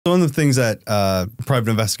One of the things that private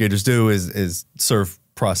investigators do is serve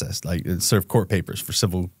process, like serve court papers for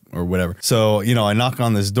civil or whatever. So, you know, I knock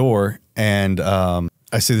on this door and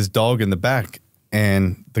I see this dog in the back,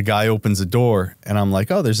 and the guy opens the door and I'm like,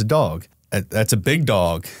 oh, there's a dog. That's a big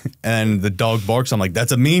dog. And the dog barks. I'm like,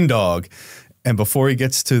 that's a mean dog. And before he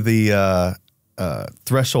gets to the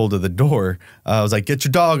threshold of the door, I was like, get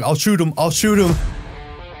your dog. I'll shoot him. I'll shoot him.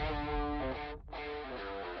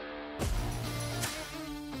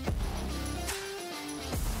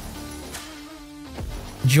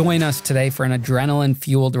 Join us today for an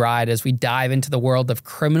adrenaline-fueled ride as we dive into the world of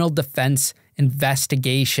criminal defense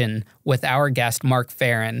investigation with our guest, Mark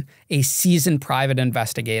Farren, a seasoned private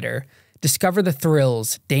investigator. Discover the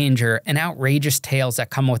thrills, danger, and outrageous tales that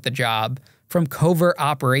come with the job. From covert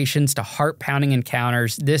operations to heart-pounding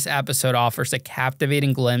encounters, this episode offers a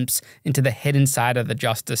captivating glimpse into the hidden side of the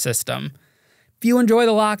justice system. If you enjoy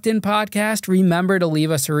the Locked In podcast, remember to leave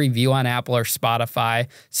us a review on Apple or Spotify,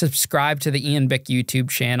 subscribe to the Ian Bick YouTube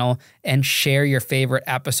channel, and share your favorite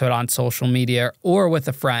episode on social media or with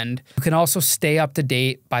a friend. You can also stay up to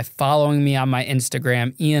date by following me on my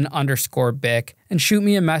Instagram, Ian_Bick, and shoot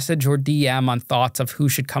me a message or DM on thoughts of who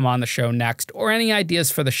should come on the show next or any ideas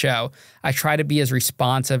for the show. I try to be as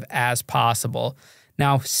responsive as possible.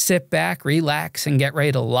 Now sit back, relax, and get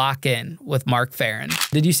ready to lock in with Mark Farren.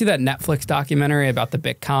 Did you see that Netflix documentary about the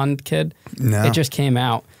Bick kid? No. It just came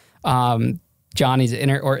out. Johnny's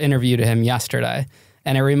interviewed him yesterday.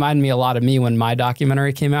 And it reminded me a lot of me when my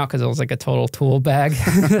documentary came out because it was like a total tool bag.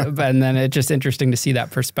 And then it's just interesting to see that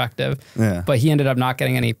perspective. Yeah. But he ended up not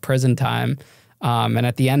getting any prison time. And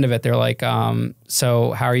at the end of it, they're like,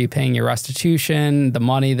 so how are you paying your restitution, the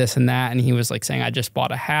money, this and that? And he was like saying, I just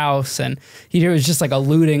bought a house. And he was just like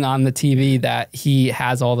alluding on the TV that he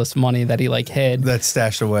has all this money that he like hid. That's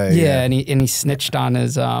stashed away. Yeah. And he snitched on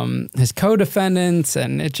his co-defendants,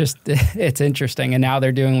 and it's interesting. And now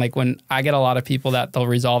they're doing, like, when I get a lot of people that they'll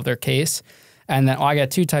resolve their case. And then I get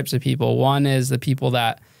two types of people. One is the people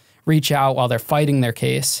that reach out while they're fighting their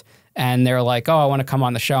case. And they're like, oh, I want to come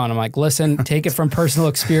on the show. And I'm like, listen, take it from personal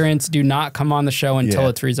experience. Do not come on the show until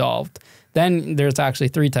it's resolved. Then there's actually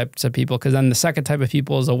three types of people, because then the second type of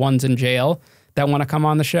people is the ones in jail that want to come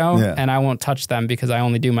on the show. Yeah. And I won't touch them because I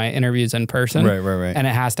only do my interviews in person. Right. And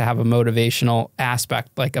it has to have a motivational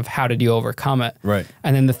aspect, like of how did you overcome it. Right.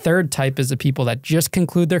 And then the third type is the people that just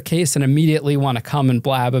conclude their case and immediately want to come and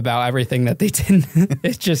blab about everything that they didn't.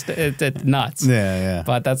 It's nuts. Yeah.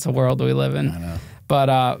 But that's the world we live in. I know.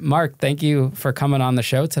 But Mark, thank you for coming on the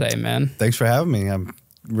show today, man. Thanks for having me. I'm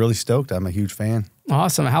really stoked. I'm a huge fan.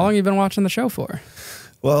 Awesome. How long have you been watching the show for?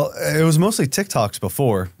 Well, it was mostly TikToks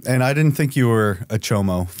before, and I didn't think you were a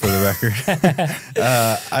chomo, for the record.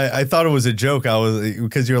 I thought it was a joke.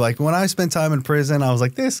 Because you're like, when I spent time in prison, I was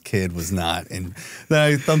like, this kid was not. And then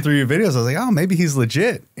I thumbed through your videos. I was like, oh, maybe he's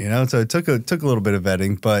legit. You know, so it took a little bit of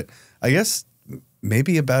vetting, but I guess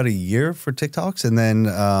maybe about a year for TikToks, and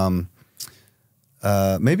then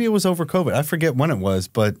maybe it was over COVID. I forget when it was,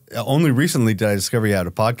 but only recently did I discover you had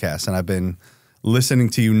a podcast, and I've been listening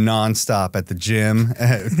to you nonstop at the gym,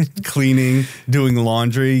 cleaning, doing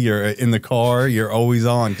laundry. You're in the car. You're always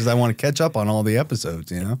on because I want to catch up on all the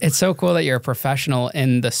episodes, you know? It's so cool that you're a professional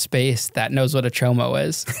in the space that knows what a chomo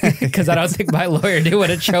is, because I don't think my lawyer knew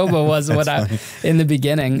what a chomo was in the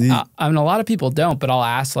beginning. I mean, a lot of people don't, but I'll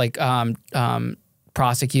ask like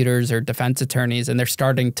prosecutors or defense attorneys, and they're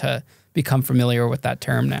starting to become familiar with that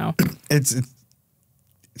term now. It's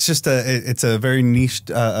just a very niche,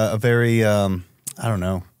 a very I don't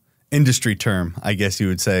know, industry term, I guess you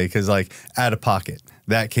would say, because like out of pocket,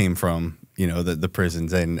 that came from, you know, the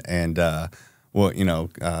prisons and well, you know,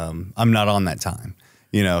 I'm not on that time,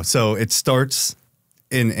 you know, so it starts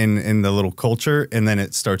in the little culture, and then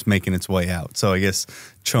it starts making its way out. So I guess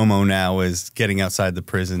chomo now is getting outside the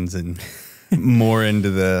prisons and more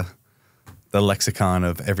into the lexicon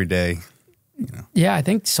of everyday, you know. Yeah, I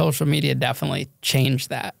think social media definitely changed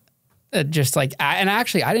that. Just like, and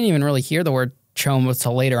actually, I didn't even really hear the word chomo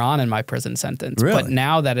till later on in my prison sentence. Really? But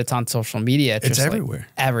now that it's on social media, it's just everywhere. Like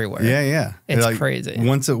everywhere. Yeah. It's like, crazy.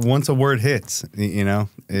 Once a word hits, you know,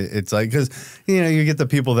 it's like, because, you know, you get the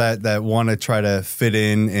people that want to try to fit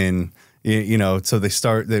in and, you know, so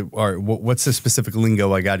what's the specific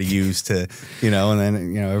lingo I got to use to, you know, and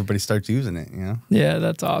then, you know, everybody starts using it, you know? Yeah,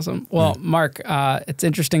 that's awesome. Well, Mark, it's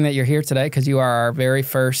interesting that you're here today because you are our very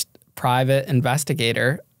first private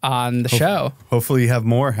investigator on the show. Hopefully you have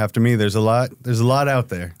more after me. There's a lot out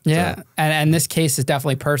there. Yeah. So. And this case is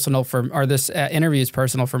definitely personal this interview is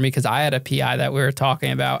personal for me because I had a PI that we were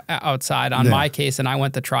talking about outside on my case, and I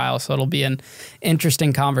went to trial. So it'll be an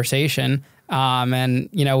interesting conversation. And,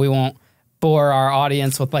 you know, we won't bore our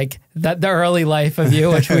audience with like the early life of you,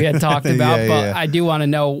 which we had talked about. I do want to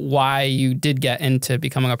know why you did get into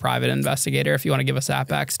becoming a private investigator, if you want to give us that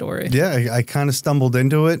backstory. Yeah, I kind of stumbled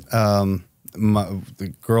into it.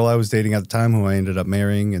 The girl I was dating at the time, who I ended up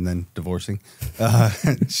marrying and then divorcing,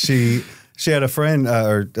 she had a friend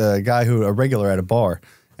or a guy a regular at a bar,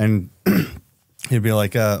 and he'd be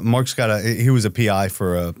like, Mark's he was a PI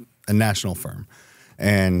for a national firm,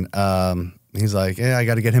 and he's like, yeah, I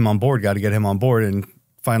got to get him on board, and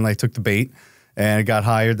finally I took the bait and I got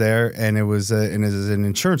hired there, and it was an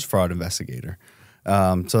insurance fraud investigator.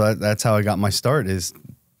 So that's how I got my start. Is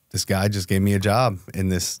this guy just gave me a job in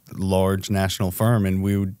this large national firm, and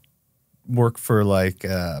we would work for like,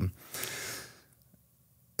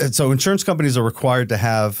 so insurance companies are required to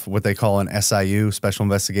have what they call an SIU, Special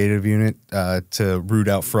Investigative Unit, to root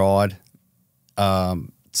out fraud.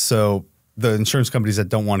 So the insurance companies that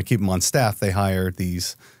don't want to keep them on staff, they hire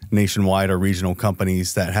these nationwide or regional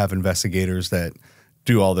companies that have investigators that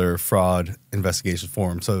do all their fraud investigations for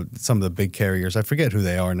them. So some of the big carriers, I forget who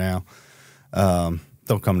they are now.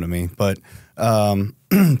 Don't come to me, but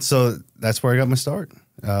so that's where I got my start.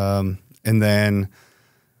 And then,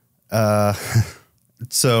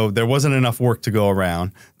 so there wasn't enough work to go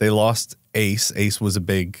around. They lost Ace. Ace was a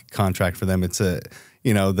big contract for them. It's the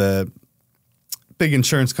big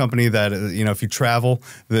insurance company that, if you travel,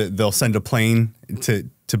 they'll send a plane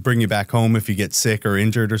to bring you back home if you get sick or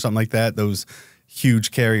injured or something like that. Those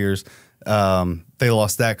huge carriers, they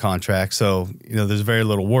lost that contract. So, there's very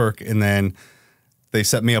little work. And then they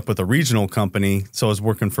set me up with a regional company. So I was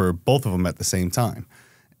working for both of them at the same time.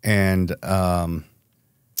 And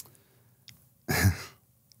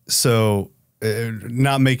so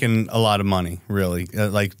not making a lot of money, really.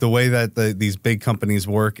 Like the way that these big companies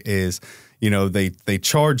work is, they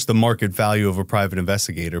charge the market value of a private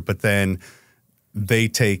investigator, but then they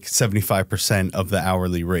take 75% of the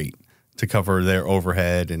hourly rate to cover their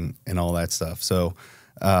overhead and all that stuff. So,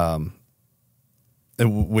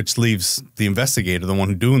 which leaves the investigator, the one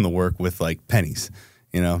who's doing the work, with like pennies,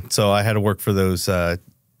 So I had to work for those. I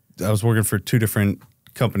was working for 2 different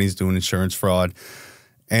companies doing insurance fraud,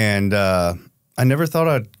 and I never thought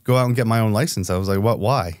I'd go out and get my own license. I was like, what?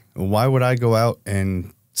 Why? Why would I go out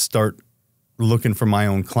and start looking for my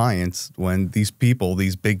own clients when these people,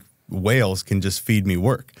 these big whales, can just feed me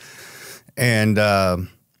work? And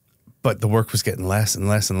but the work was getting less and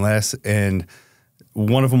less and less, and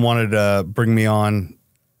one of them wanted to bring me on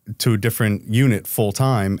to a different unit full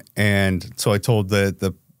time, and so I told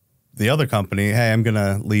the other company, hey, I'm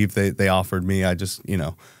gonna leave. They offered me. I just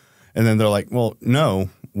and then they're like, well, no,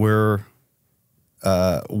 we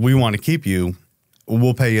want to keep you.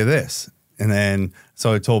 We'll pay you this. And then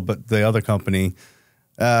so I told the other company,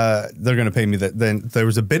 they're gonna pay me that. Then there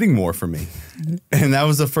was a bidding war for me, and that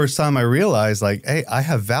was the first time I realized, like, hey, I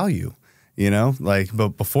have value.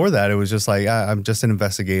 But before that, it was just like, I'm just an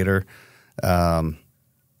investigator. I'll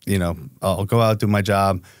go out, do my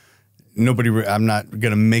job. I'm not going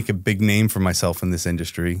to make a big name for myself in this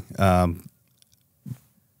industry. But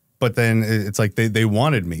then it's like they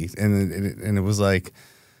wanted me, and it was like,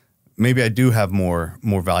 maybe I do have more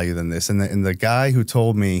value than this. And the guy who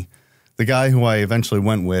told me, the guy who I eventually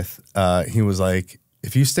went with, he was like,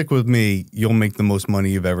 if you stick with me, you'll make the most money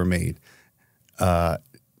you've ever made.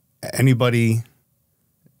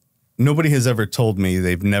 Nobody has ever told me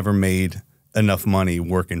they've never made enough money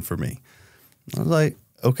working for me. I was like,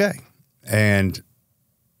 okay. And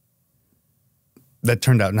that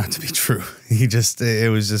turned out not to be true.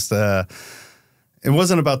 It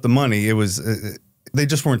wasn't about the money. It was, they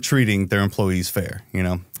just weren't treating their employees fair,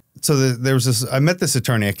 So there was I met this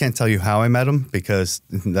attorney. I can't tell you how I met him because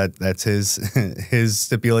that's his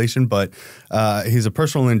stipulation, but he's a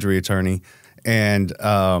personal injury attorney. And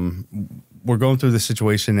we're going through this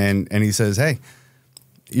situation, and he says, hey,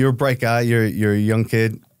 you're a bright guy. You're a young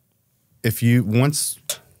kid. Once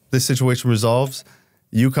this situation resolves,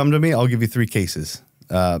 you come to me, I'll give you 3 cases.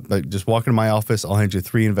 But just walk into my office, I'll hand you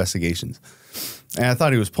 3 investigations. And I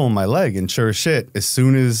thought he was pulling my leg, and sure as shit, as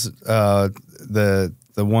soon as the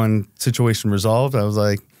one situation resolved, I was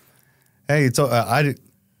like, hey,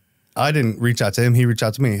 I didn't reach out to him. He reached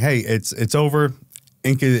out to me. Hey, it's over.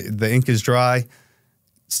 The ink is dry.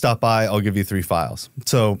 Stop by. I'll give you 3 files.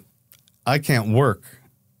 So I can't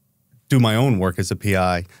do my own work as a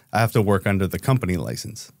PI. I have to work under the company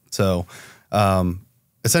license. So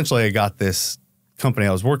essentially, I got this company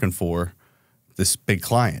I was working for, this big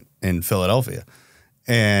client in Philadelphia,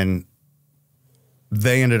 and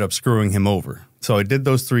they ended up screwing him over. So I did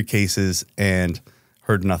those 3 cases and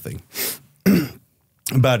heard nothing.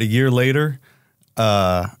 About a year later,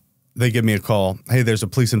 they give me a call. Hey, there's a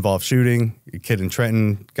police-involved shooting. A kid in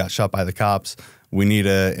Trenton got shot by the cops. We need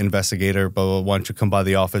an investigator, but why don't you come by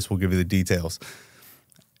the office? We'll give you the details.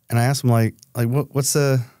 And I asked them, what's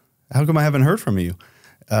the, how come I haven't heard from you?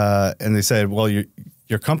 And they said, well,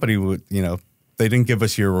 your company would, they didn't give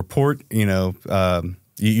us your report. You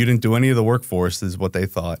didn't do any of the work for us, is what they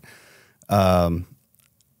thought.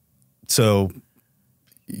 So,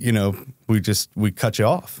 we cut you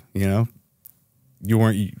off, we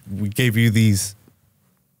gave you these,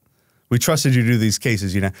 we trusted you to do these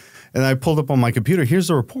cases, And I pulled up on my computer, here's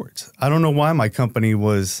the reports. I don't know why my company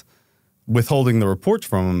was withholding the reports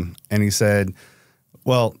from him. And he said,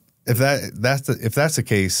 well, if that's the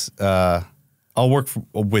case, I'll work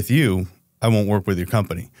with you. I won't work with your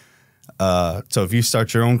company. So if you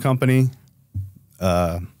start your own company,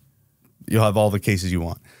 you'll have all the cases you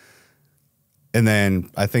want. And then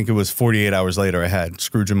I think it was 48 hours later, I had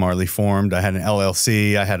Scrooge and Marley formed. I had an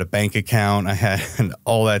LLC. I had a bank account. I had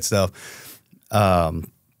all that stuff. And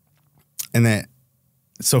then,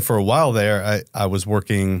 so for a while there, I was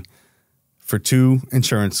working for 2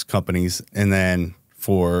 insurance companies and then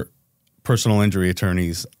for personal injury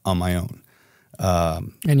attorneys on my own.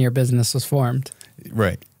 And your business was formed.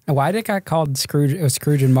 Right. And why did it get called Scrooge? It was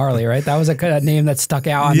Scrooge and Marley, right? That was a name that stuck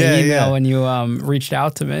out on the email when you reached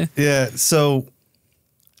out to me. Yeah. So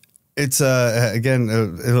it's, again,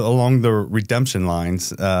 along the redemption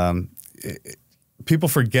lines, people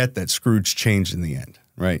forget that Scrooge changed in the end,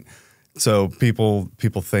 right? So people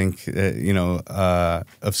think,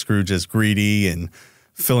 of Scrooge as greedy and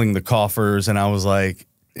filling the coffers. And I was like,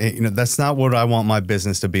 that's not what I want my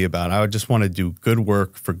business to be about. I just want to do good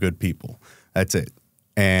work for good people. That's it.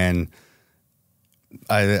 And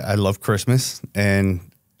I love Christmas, and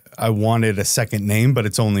I wanted a second name, but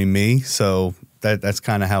it's only me. So that's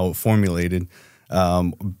kind of how it formulated,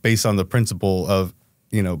 based on the principle of,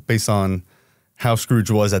 based on how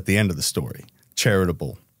Scrooge was at the end of the story.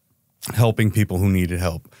 Charitable, helping people who needed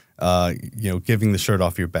help, giving the shirt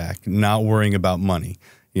off your back, not worrying about money,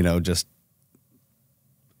 just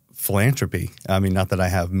philanthropy. I mean, not that I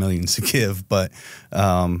have millions to give, but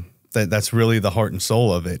that's really the heart and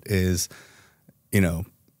soul of it is,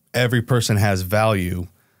 every person has value,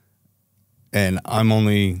 and I'm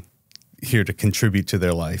only here to contribute to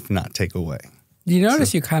their life, not take away. You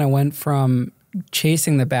notice you kind of went from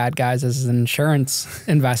chasing the bad guys as an insurance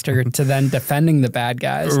investor to then defending the bad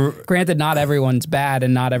guys. Granted, not everyone's bad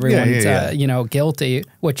and not everyone's, guilty,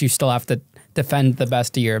 which you still have to defend the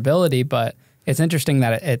best of your ability, but it's interesting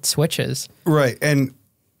that it switches. Right. And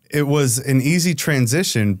it was an easy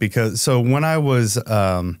transition because, so when I was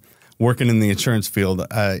working in the insurance field,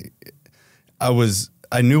 I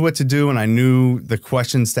knew what to do and I knew the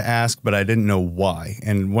questions to ask, but I didn't know why.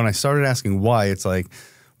 And when I started asking why, it's like,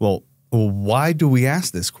 well, why do we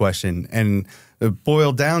ask this question? And it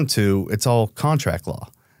boiled down to, it's all contract law.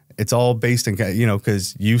 It's all based in,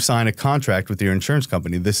 because you sign a contract with your insurance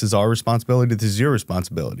company. This is our responsibility. This is your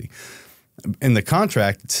responsibility. In the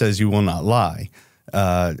contract, it says you will not lie.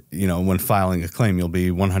 When filing a claim, you'll be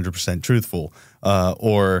 100% truthful.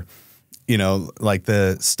 Or, like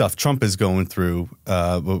the stuff Trump is going through,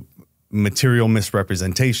 material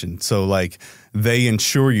misrepresentation. So like they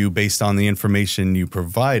insure you based on the information you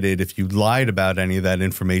provided. If you lied about any of that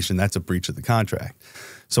information, that's a breach of the contract.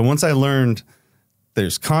 So once I learned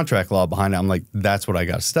there's contract law behind it, I'm like, that's what I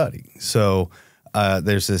got to study. So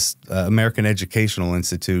there's this American Educational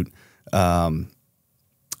Institute. So,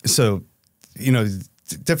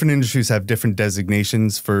 different industries have different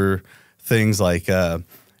designations for things like,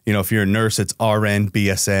 if you're a nurse, it's RN,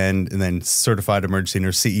 BSN, and then Certified Emergency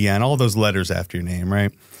Nurse, CEN, all those letters after your name,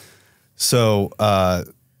 right? So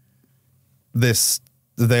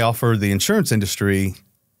they offer the insurance industry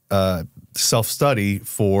self-study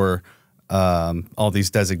for all these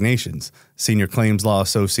designations. Senior Claims Law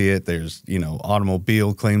Associate, there's,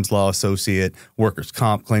 Automobile Claims Law Associate, Workers'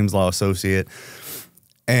 Comp Claims Law Associate.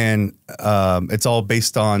 And it's all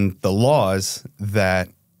based on the laws that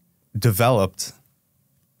developed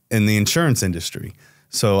in the insurance industry.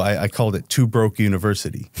 So I called it Too Broke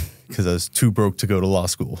University because I was too broke to go to law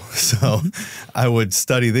school. So I would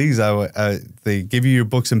study these. They give you your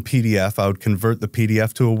books in PDF. I would convert the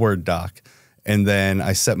PDF to a Word doc. And then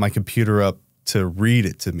I set my computer up to read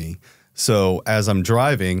it to me. So as I'm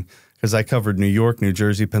driving, because I covered New York, New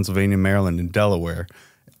Jersey, Pennsylvania, Maryland, and Delaware,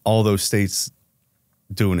 all those states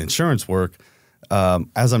doing insurance work.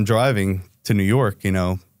 As I'm driving to New York,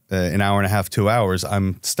 an hour and a half, 2 hours,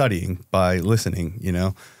 I'm studying by listening,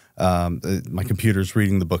 my computer's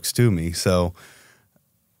reading the books to me. So,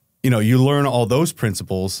 you learn all those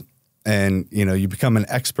principles and, you become an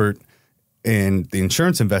expert in the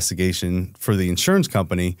insurance investigation for the insurance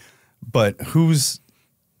company, but who's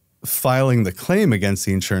filing the claim against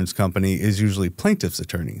the insurance company is usually plaintiff's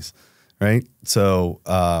attorneys, right? So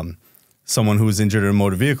someone who was injured in a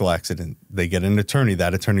motor vehicle accident, they get an attorney.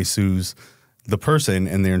 That attorney sues the person,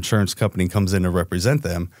 and their insurance company comes in to represent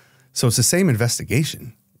them. So it's the same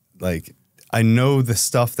investigation. Like, I know the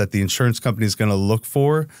stuff that the insurance company is going to look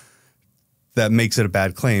for that makes it a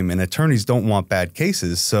bad claim, and attorneys don't want bad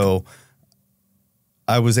cases. So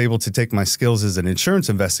I was able to take my skills as an insurance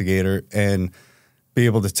investigator and be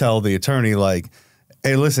able to tell the attorney, like,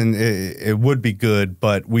 hey, listen, it would be good,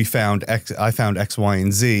 but I found X, Y,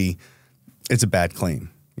 and Z. It's a bad claim,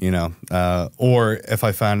 you know? Or if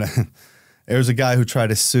I found, there's a guy who tried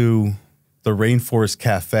to sue the Rainforest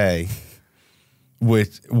Cafe,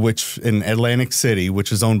 which in Atlantic City,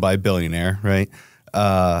 which is owned by a billionaire, right?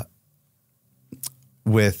 And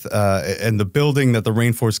the building that the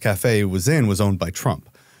Rainforest Cafe was in was owned by Trump.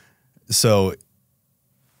 So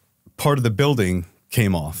part of the building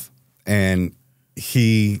came off, and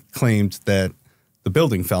he claimed that the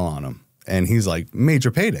building fell on him. And he's like,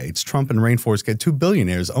 major payday. It's Trump and Rainforest. 2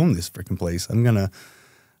 billionaires own this freaking place. I'm gonna.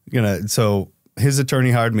 So his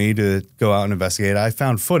attorney hired me to go out and investigate. I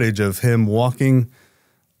found footage of him walking,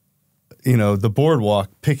 the boardwalk,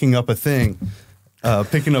 picking up a thing,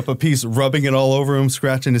 picking up a piece, rubbing it all over him,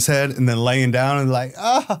 scratching his head, and then laying down and like,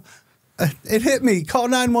 it hit me. Call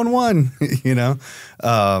 911.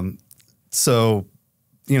 So,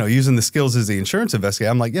 using the skills as the insurance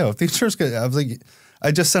investigator, I'm like, if the insurance guy, I was like,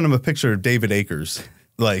 I just sent him a picture of David Akers,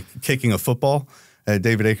 like kicking a football.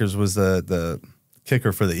 David Akers was the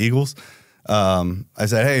kicker for the Eagles. I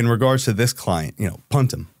said, hey, in regards to this client,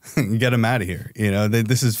 punt him, get him out of here.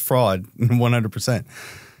 This is fraud 100%.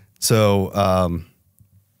 So,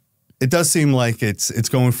 it does seem like it's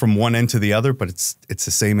going from one end to the other, but it's the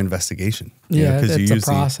same investigation. Yeah, it's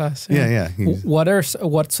a process.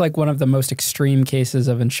 What's like one of the most extreme cases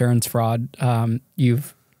of insurance fraud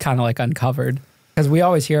you've kind of like uncovered? Because we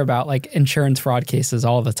always hear about like insurance fraud cases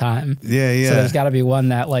all the time. Yeah. So there's got to be one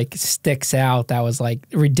that like sticks out that was like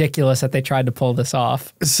ridiculous that they tried to pull this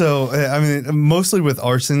off. So I mean, mostly with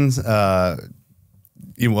arsons.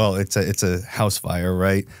 It's a house fire,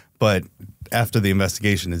 right? But after the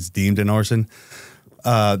investigation is deemed an arson,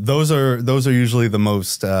 those are usually the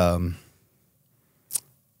most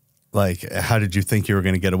like, how did you think you were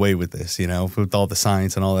going to get away with this? With all the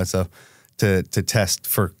science and all that stuff to test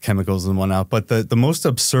for chemicals and whatnot. But the most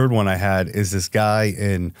absurd one I had is this guy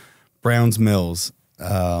in Browns Mills.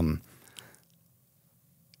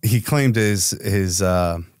 He claimed his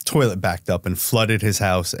toilet backed up and flooded his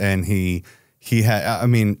house, and he had. I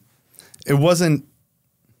mean, it wasn't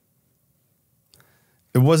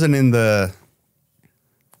in the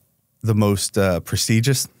most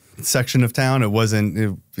prestigious section of town. It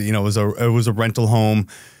wasn't, it was a rental home.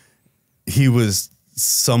 He was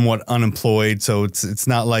somewhat unemployed, so it's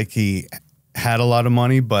not like he had a lot of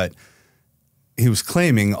money, but he was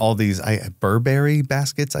claiming all these Burberry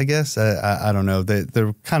baskets, I guess. I don't know.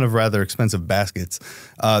 They're kind of rather expensive baskets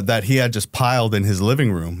that he had just piled in his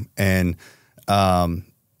living room. And, I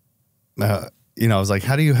was like,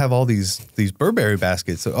 how do you have all these Burberry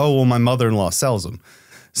baskets? Oh, well, my mother-in-law sells them.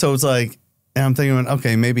 So it's like, and I'm thinking,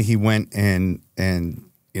 okay, maybe he went and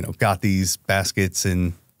got these baskets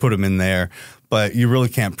and put them in there, but you really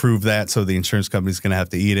can't prove that. So the insurance company's going to have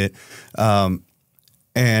to eat it. And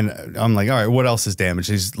I'm like, all right, what else is damaged?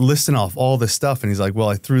 He's listing off all this stuff. And he's like, well,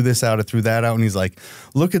 I threw this out, I threw that out. And he's like,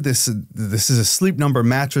 look at this. This is a Sleep Number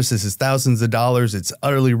mattress. This is thousands of dollars. It's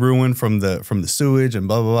utterly ruined from the sewage and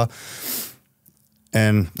blah, blah, blah.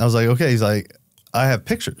 And I was like, okay. He's like, I have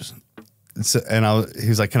pictures.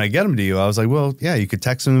 He's like, can I get them to you? I was like, well, yeah, you could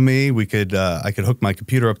text them to me. We could, I could hook my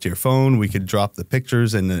computer up to your phone. We could drop the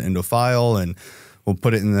pictures into a file, and we'll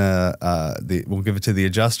put it in we'll give it to the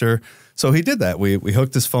adjuster. So he did that. We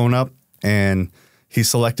hooked his phone up, and he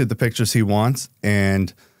selected the pictures he wants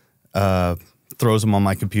and throws them on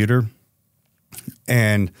my computer.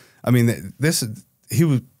 And I mean, it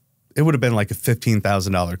would have been like a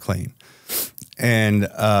 $15,000 claim. And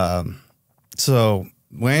so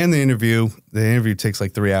when I end the interview takes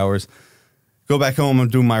like 3 hours. Go back home, I'm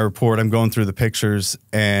doing my report. I'm going through the pictures,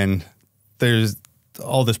 and there's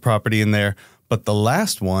all this property in there. But the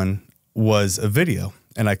last one was a video,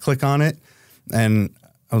 and I click on it, and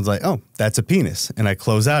I was like, oh, that's a penis. And I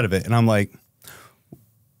close out of it, and I'm like,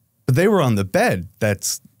 but they were on the bed.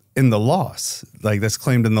 That's in the loss, like that's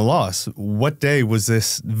claimed in the loss. What day was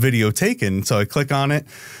this video taken? So I click on it,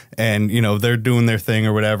 and you know they're doing their thing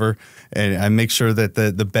or whatever, and I make sure that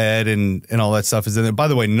the bed and all that stuff is in there. By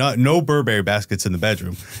the way, no Burberry baskets in the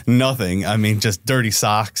bedroom, nothing. I mean, just dirty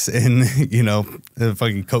socks and you know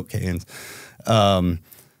fucking Coke cans.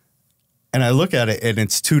 And I look at it, and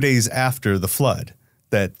it's 2 days after the flood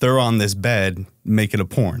that they're on this bed making a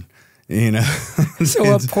porn. You know,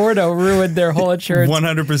 so a porno ruined their whole insurance.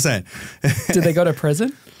 100%. Did they go to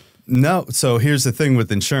prison? No. So here's the thing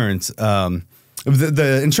with insurance.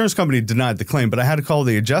 The insurance company denied the claim, but I had to call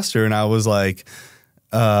the adjuster, and I was like,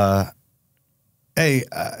 hey,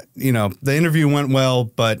 you know, the interview went well,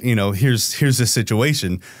 but, you know, here's the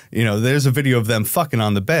situation. You know, there's a video of them fucking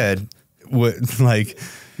on the bed like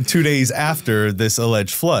 2 days after this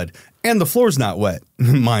alleged flood. And the floor's not wet,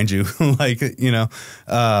 mind you. Like, you know,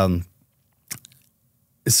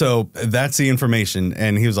 so that's the information.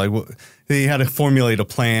 And he was like, well, he had to formulate a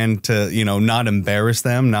plan to, you know, not embarrass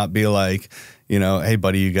them, not be like, you know, hey,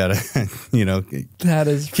 buddy, you got to, you know, that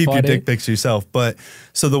is keep funny. your dick pics yourself. But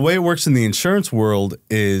so the way it works in the insurance world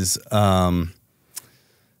is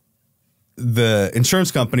the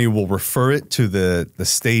insurance company will refer it to the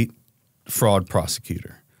state fraud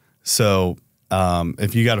prosecutor. So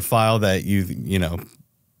if you got a file that you know,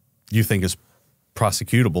 you think is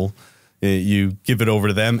prosecutable, you give it over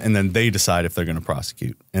to them, and then they decide if they're going to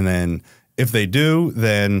prosecute. And then if they do,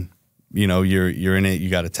 then you know you're in it.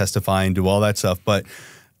 You got to testify and do all that stuff. But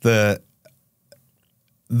the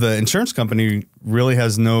insurance company really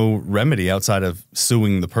has no remedy outside of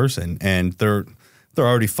suing the person, and they're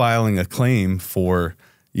already filing a claim for,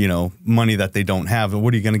 you know, money that they don't have. And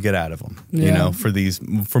what are you going to get out of them, yeah. you know,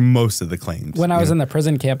 for most of the claims? When I was in the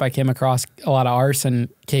prison camp, I came across a lot of arson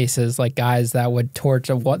cases, like guys that would torch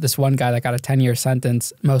this one guy that got a 10-year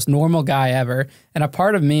sentence, most normal guy ever. And a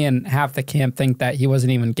part of me and half the camp think that he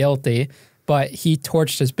wasn't even guilty, but he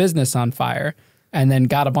torched his business on fire and then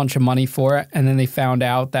got a bunch of money for it. And then they found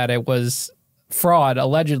out that it was fraud,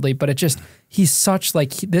 allegedly, but it just... He's such like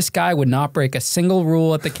this guy would not break a single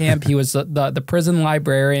rule at the camp. He was the prison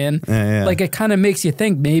librarian. Yeah. Like it kind of makes you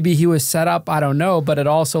think maybe he was set up. I don't know, but it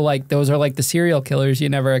also like those are like the serial killers you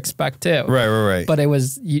never expect too. Right. But it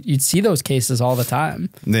was you'd see those cases all the time.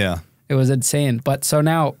 Yeah, it was insane. But so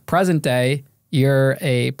now present day, you're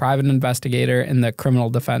a private investigator in the criminal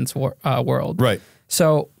defense world. Right.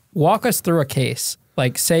 So walk us through a case.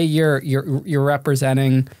 Like say you're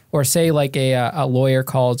representing, or say like a lawyer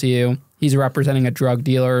calls you. He's representing a drug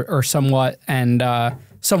dealer or somewhat, and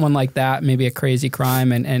someone like that, maybe a crazy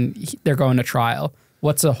crime, and they're going to trial.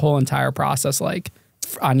 What's the whole entire process like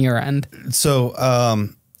on your end? So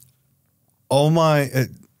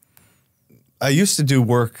I used to do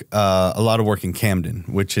work, a lot of work in Camden,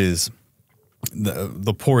 which is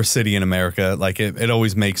the poorest city in America. Like it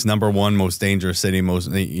always makes #1 most dangerous city,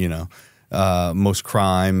 most, you know, most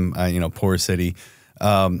crime, you know, poorest city.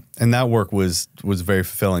 And that work was very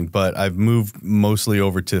fulfilling, but I've moved mostly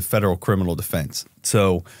over to federal criminal defense.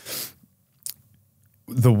 So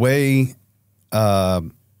the way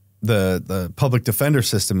the public defender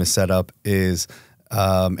system is set up is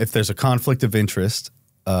if there's a conflict of interest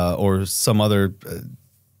or some other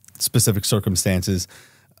specific circumstances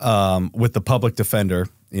with the public defender,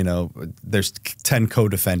 you know, there's 10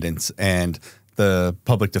 co-defendants and the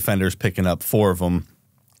public defender's picking up 4 of them.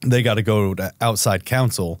 They got to go to outside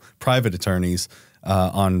counsel, private attorneys,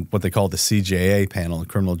 on what they call the CJA panel, the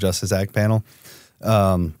Criminal Justice Act panel.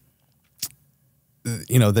 You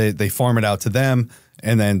know, they farm it out to them,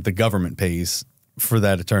 and then the government pays for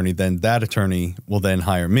that attorney. Then that attorney will then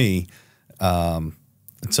hire me.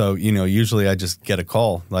 So, you know, usually I just get a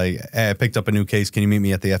call like, hey, I picked up a new case. Can you meet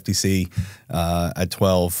me at the FTC at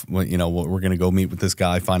 12? You know, we're going to go meet with this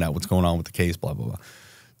guy, find out what's going on with the case, blah, blah, blah.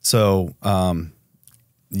 So,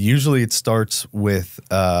 usually it starts with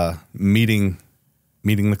meeting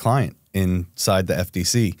the client inside the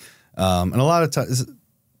FTC, and a lot of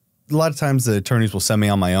times the attorneys will send me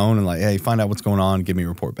on my own and like, hey, find out what's going on, give me a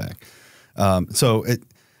report back.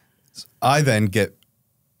 I then get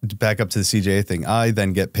back up to the CJA thing. I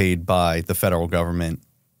then get paid by the federal government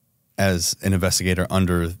as an investigator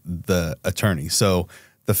under the attorney. So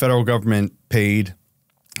the federal government paid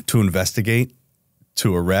to investigate,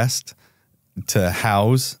 to arrest, to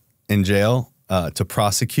house in jail, to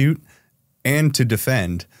prosecute, and to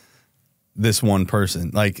defend this one person.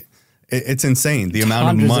 Like, it's insane, the amount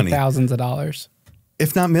of money. Hundreds of thousands of dollars.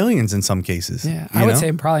 If not millions in some cases. Yeah, I would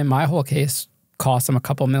say probably my whole case cost them a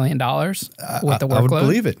couple $1 million with the workload. I would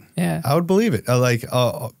believe it. Yeah. I would believe it.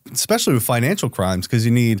 Especially with financial crimes, because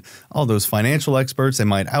you need all those financial experts. They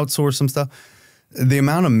might outsource some stuff. the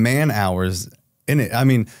amount of man hours in it. I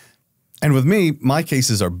mean, and with me, my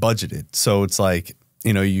cases are budgeted. So it's like,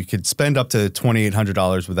 you know, you could spend up to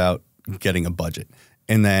 $2,800 without getting a budget.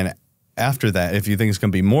 And then after that, if you think it's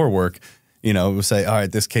going to be more work, you know, we'll say, all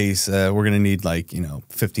right, this case, we're going to need like, you know,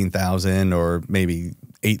 $15,000 or maybe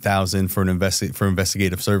 $8,000 for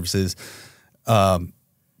investigative services. But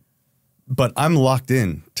I'm locked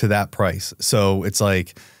in to that price. So it's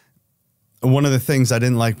like, one of the things I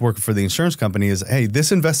didn't like working for the insurance company is, hey,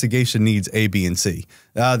 this investigation needs A, B, and C.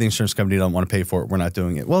 The insurance company don't want to pay for it. We're not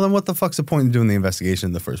doing it. Well, then what the fuck's the point in doing the investigation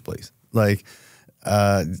in the first place? Like,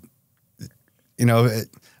 you know,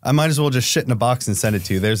 I might as well just shit in a box and send it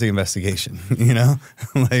to you. There's the investigation, you know?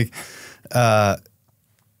 Like,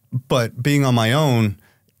 but being on my own,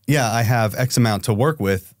 yeah, I have X amount to work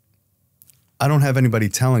with. I don't have anybody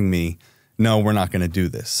telling me, no, we're not going to do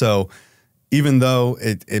this. So even though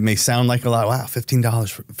it may sound like a lot, wow,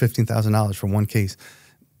 $15,000 for one case,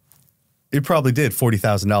 it probably did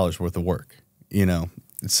 $40,000 worth of work, you know?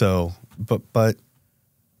 So, but,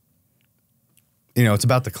 you know, it's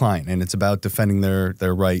about the client and it's about defending their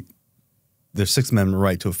right, their Sixth Amendment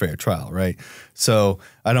right to a fair trial, right? So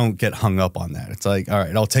I don't get hung up on that. It's like, all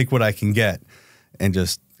right, I'll take what I can get and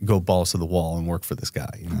just go balls to the wall and work for this guy,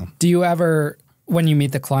 you know? Do you ever, when you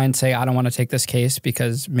meet the client, say, I don't want to take this case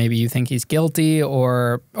because maybe you think he's guilty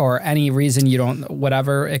or any reason you don't,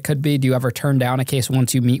 whatever it could be, do you ever turn down a case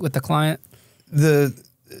once you meet with the client?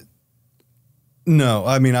 No,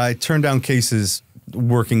 I mean, I turn down cases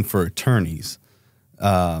working for attorneys.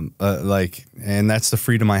 And that's the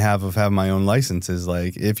freedom I have of having my own license is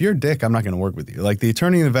like, if you're a dick, I'm not going to work with you. Like the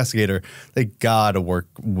attorney and investigator, they got to work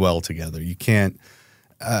well together. You can't,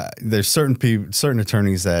 there's certain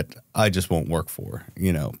attorneys that I just won't work for.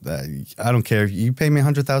 You know, I don't care if you pay me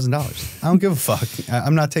 $100,000. I don't give a fuck.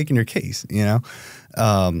 I'm not taking your case, you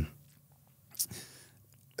know?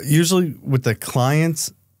 Usually with the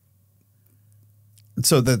clients,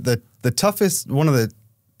 so the toughest, one of the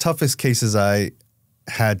toughest cases I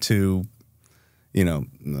had to, you know,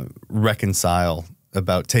 reconcile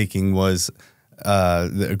about taking was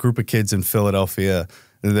a group of kids in Philadelphia.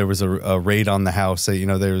 There was a raid on the house. You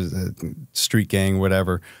know, there was a street gang,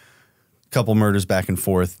 whatever, couple murders back and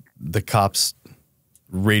forth. The cops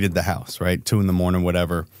raided the house, right? 2 a.m,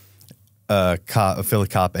 whatever. A Philly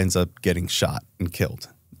cop ends up getting shot and killed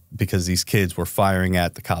because these kids were firing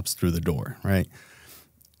at the cops through the door, right?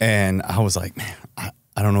 And I was like, man,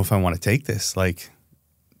 I don't know if I want to take this. Like,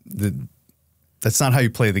 that's not how you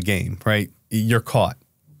play the game, right? You're caught.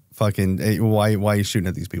 Fucking, why are you shooting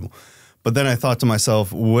at these people? But then I thought to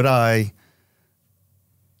myself, would I,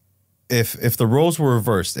 if the roles were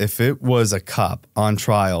reversed, if it was a cop on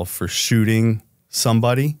trial for shooting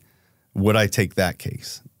somebody, would I take that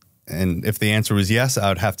case? And if the answer was yes, I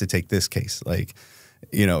would have to take this case. Like,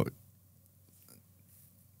 you know,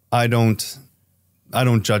 I don't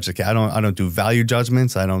judge the case. I don't do value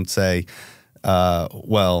judgments. I don't say,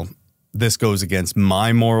 well, this goes against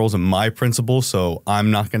my morals and my principles, so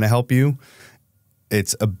I'm not going to help you.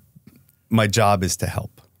 My job is to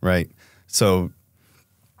help, right? So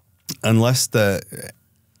unless and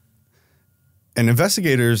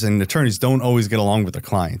investigators and attorneys don't always get along with their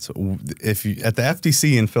clients. If you at the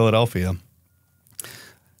FTC in Philadelphia,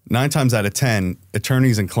 9 times out of 10,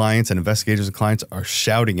 attorneys and clients and investigators and clients are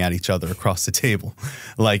shouting at each other across the table.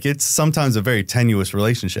 Like, it's sometimes a very tenuous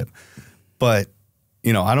relationship. But,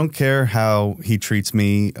 you know, I don't care how he treats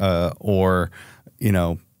me or, you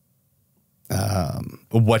know,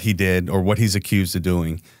 what he did or what he's accused of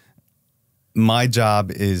doing. My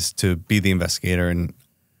job is to be the investigator, and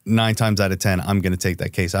 9 times out of 10, I'm going to take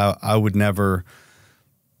that case. I would never.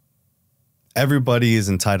 Everybody is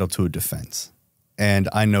entitled to a defense, and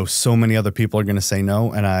I know so many other people are going to say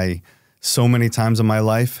no, and I so many times in my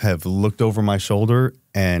life have looked over my shoulder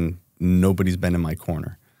and nobody's been in my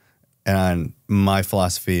corner. And my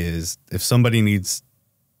philosophy is, if somebody needs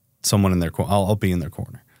someone in their corner, I'll be in their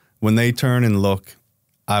corner. When they turn and look,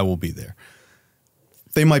 I will be there.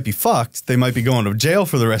 They might be fucked. They might be going to jail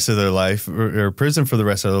for the rest of their life or prison for the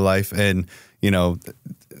rest of their life. And, you know,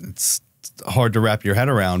 it's hard to wrap your head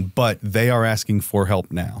around, but they are asking for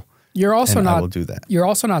help now. You're also and not, I will do that. You're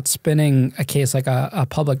also not spinning a case like a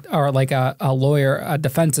public or like a lawyer, a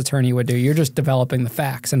defense attorney would do. You're just developing the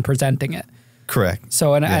facts and presenting it. Correct.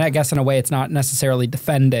 So, and I guess in a way, it's not necessarily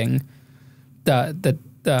defending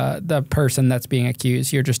the person that's being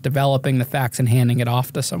accused. You're just developing the facts and handing it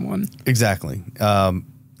off to someone. Exactly.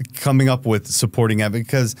 Coming up with supporting evidence,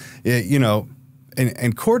 because, you know,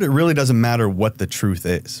 in court, it really doesn't matter what the truth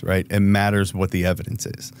is, right? It matters what the evidence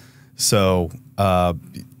is. So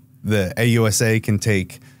the AUSA can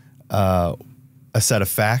take a set of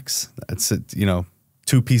facts. That's, you know,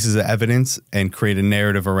 2 pieces of evidence and create a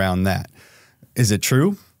narrative around that. Is it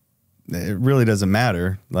true? It really doesn't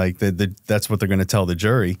matter. Like that's what they're going to tell the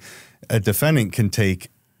jury. A defendant can take,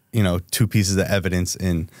 you know, 2 pieces of evidence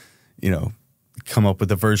and, you know, come up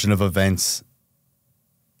with a version of events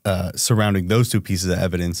surrounding those 2 pieces of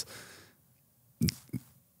evidence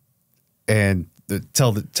and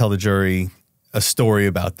tell the jury a story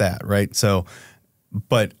about that, right? So,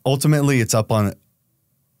 but ultimately it's upon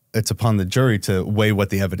the jury to weigh what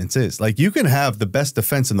the evidence is. Like, you can have the best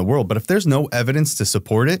defense in the world, but if there's no evidence to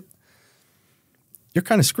support it, you're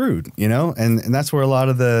kind of screwed, you know? And that's where a lot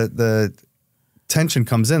of the tension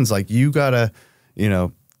comes in. It's like, you gotta, you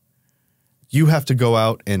know, you have to go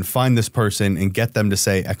out and find this person and get them to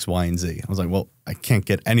say X, Y, and Z. I was like, well, I can't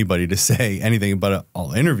get anybody to say anything, but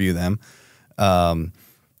I'll interview them. I'm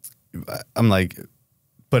like,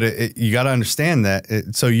 but you got to understand that.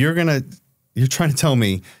 So you're trying to tell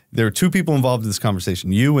me there are 2 people involved in this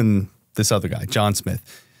conversation, you and this other guy, John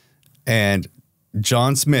Smith. And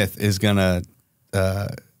John Smith is going to,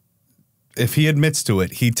 if he admits to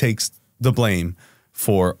it, he takes the blame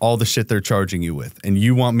for all the shit they're charging you with. And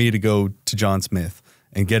you want me to go to John Smith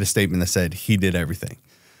and get a statement that said he did everything.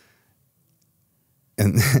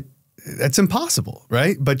 And that's impossible,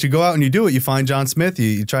 right? But you go out and you do it. You find John Smith,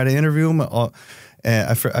 you try to interview him. And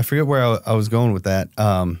I forget where I was going with that.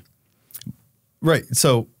 Right.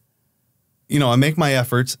 So, you know, I make my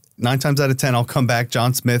efforts. 9 times out of 10, I'll come back.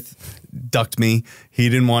 John Smith ducked me. He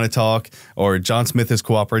didn't want to talk, or John Smith is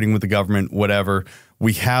cooperating with the government, whatever.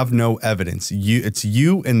 We have no evidence. It's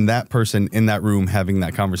you and that person in that room having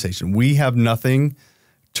that conversation. We have nothing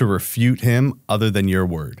to refute him other than your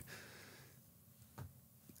word.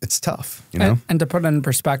 It's tough, you know? And to put it in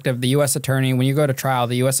perspective, the U.S. attorney, when you go to trial,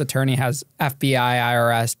 the U.S. attorney has FBI,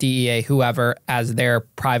 IRS, DEA, whoever, as their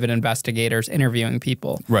private investigators interviewing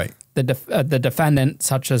people. Right. The defendant,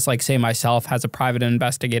 such as, like, say, myself, has a private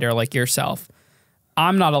investigator like yourself.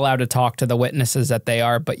 I'm not allowed to talk to the witnesses that they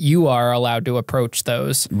are, but you are allowed to approach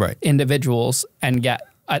those individuals and get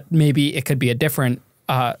maybe it could be a different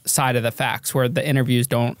side of the facts where the interviews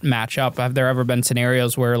don't match up. Have there ever been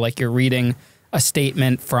scenarios where, like, you're reading a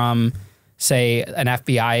statement from, say, an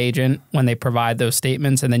FBI agent when they provide those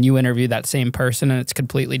statements, and then you interview that same person and it's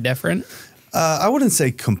completely different? I wouldn't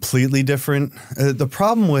say completely different. The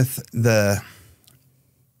problem with the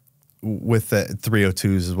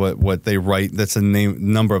 302s is what they write. That's a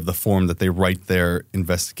number of the form that they write their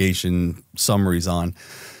investigation summaries on.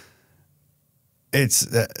 It's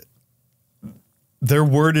they're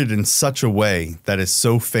worded in such a way that is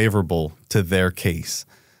so favorable to their case.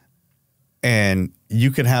 And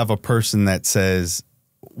you can have a person that says,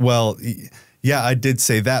 well, yeah, I did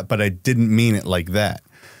say that, but I didn't mean it like that.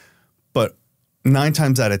 But 9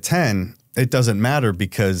 times out of 10, it doesn't matter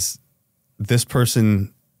because this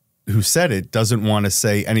person who said it doesn't want to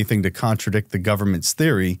say anything to contradict the government's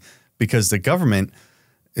theory, because the government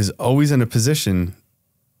is always in a position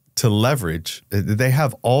to leverage. They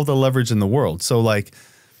have all the leverage in the world. So like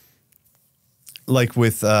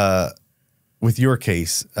with your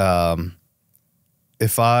case,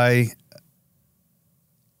 if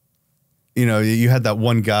you had that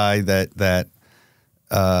one guy that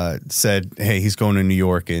said, hey, he's going to New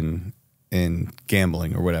York in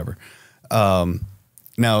gambling or whatever.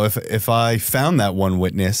 Now, if I found that one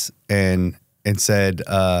witness and said,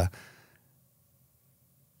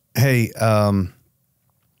 hey,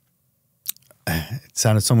 it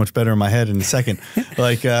sounded so much better in my head in a second.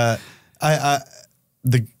 Like, here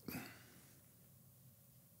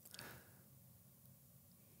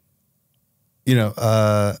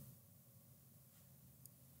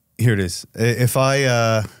it is. If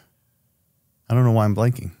I don't know why I'm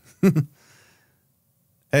blanking.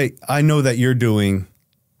 Hey, I know that you're doing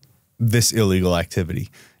this illegal activity.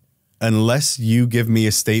 Unless you give me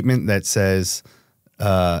a statement that says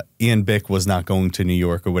Ian Bick was not going to New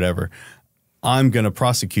York or whatever, I'm going to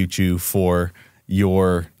prosecute you for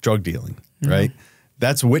your drug dealing, right?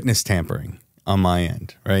 That's witness tampering on my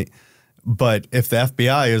end, right? But if the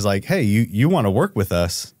FBI is like, hey, you want to work with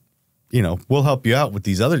us, we'll help you out with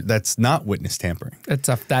these other, that's not witness tampering.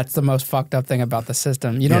 That's the most fucked up thing about the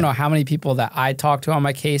system. You don't know how many people that I talked to on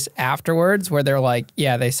my case afterwards where they're like,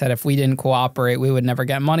 yeah, they said if we didn't cooperate, we would never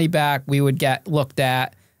get money back. We would get looked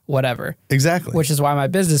at, whatever. Exactly. Which is why my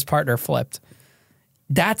business partner flipped.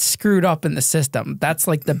 That's screwed up in the system. That's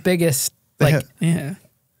like the biggest,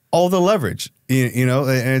 all the leverage, and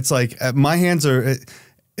it's like my hands are,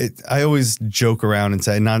 I always joke around and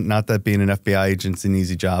say, not that being an FBI agent's an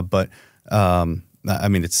easy job, but I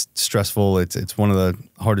mean, it's stressful. It's one of the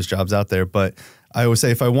hardest jobs out there. But I always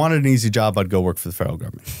say if I wanted an easy job, I'd go work for the federal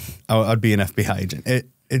government. I'd be an FBI agent.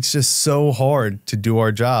 It's just so hard to do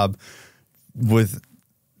our job with,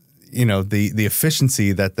 you know, the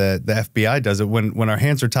efficiency that the FBI does it when our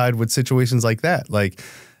hands are tied with situations like that. Like,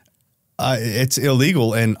 it's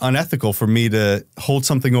illegal and unethical for me to hold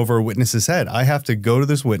something over a witness's head. I have to go to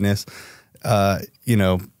this witness, you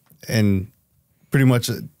know, and pretty much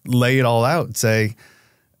lay it all out and say,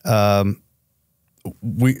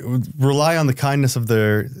 we rely on the kindness of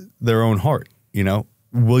their own heart. You know,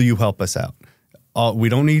 will you help us out? We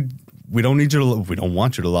don't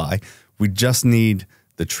want you to lie. We just need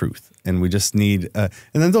the truth. And we just need, and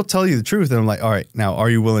then they'll tell you the truth. And I'm like, all right, now, are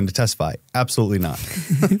you willing to testify? Absolutely not.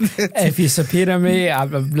 If you subpoena me,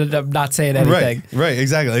 I'm not saying anything. Right,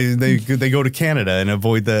 exactly. They go to Canada and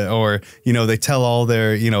avoid or, you know, they tell all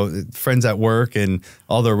their, you know, friends at work and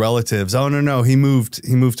all their relatives, oh, no, he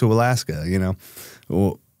moved to Alaska, you know.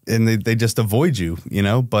 Well, and they just avoid you, you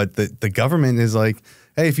know. But the government is like,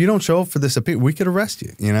 hey, if you don't show up for this appeal, we could arrest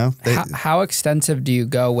you, you know? How extensive do you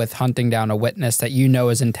go with hunting down a witness that you know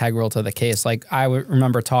is integral to the case? Like, I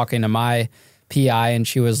remember talking to my PI, and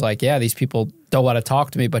she was like, yeah, these people don't want to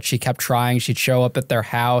talk to me, but she kept trying. She'd show up at their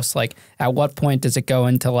house. Like, at what point does it go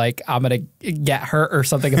into, like, I'm going to get hurt or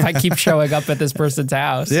something if I keep showing up at this person's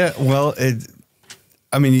house? Yeah, well,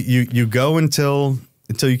 I mean, you go until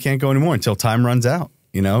you can't go anymore, until time runs out,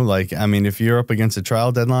 you know? Like, I mean, if you're up against a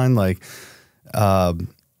trial deadline, like,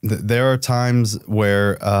 there are times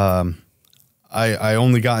where I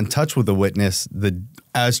only got in touch with the witness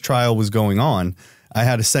as trial was going on. I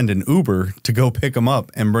had to send an Uber to go pick him up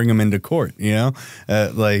and bring him into court. You know,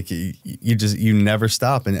 like you never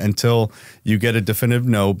stop until you get a definitive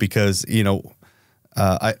no, because you know,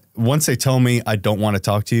 once they tell me I don't want to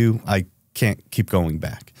talk to you, I can't keep going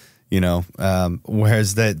back. You know,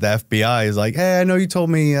 whereas the FBI is like, hey, I know you told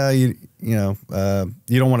me you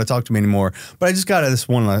don't want to talk to me anymore, but I just got this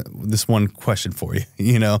one question for you.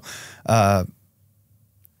 You know,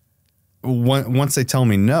 once they tell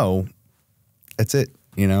me no, that's it.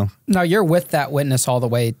 You know. Now you're with that witness all the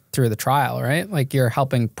way through the trial, right? Like you're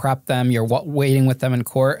helping prep them. You're waiting with them in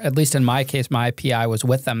court. At least in my case, my PI was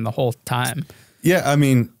with them the whole time. Yeah, I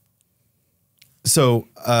mean. So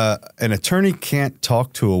an attorney can't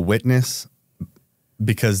talk to a witness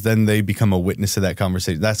because then they become a witness to that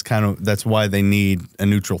conversation. That's why they need a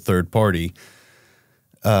neutral third party,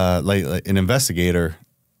 like an investigator,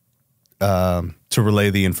 to relay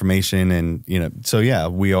the information. And you know, so yeah,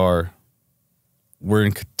 we're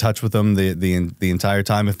in touch with them the entire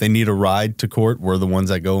time. If they need a ride to court, we're the ones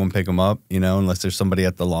that go and pick them up. You know, unless there's somebody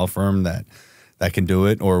at the law firm that can do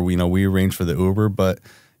it, or we arrange for the Uber. But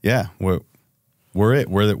yeah, we're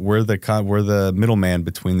the middleman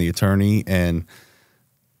between the attorney and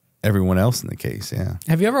everyone else in the case. Yeah.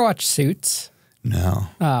 Have you ever watched Suits? No.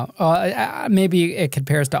 Oh, maybe it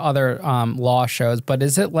compares to other law shows, but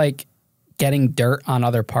is it like getting dirt on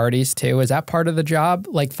other parties too? Is that part of the job?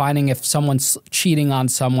 Like finding if someone's cheating on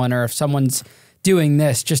someone or if someone's doing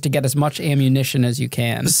this just to get as much ammunition as you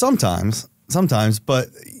can? Sometimes, but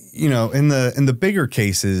you know, in the bigger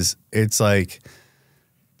cases, it's like.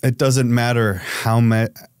 It doesn't matter how much.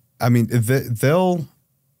 I mean, they'll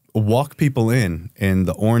walk people in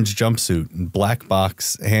the orange jumpsuit and black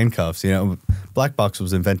box handcuffs. You know, black box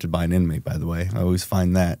was invented by an inmate, by the way. I always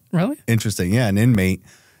find that really interesting. Yeah, an inmate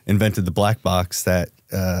invented the black box that,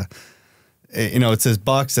 you know, it says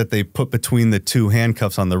box that they put between the two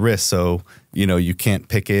handcuffs on the wrist, so you know you can't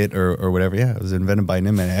pick it or whatever. Yeah, it was invented by an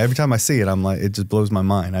inmate. Every time I see it, I'm like, it just blows my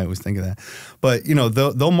mind. I always think of that. But you know,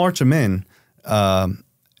 they'll march them in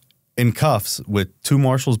cuffs with two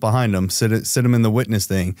marshals behind them, sit them in the witness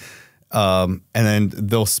thing, and then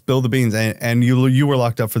they'll spill the beans. And you were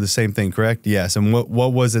locked up for the same thing, correct? Yes. And what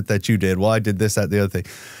was it that you did? Well, I did this, that, the other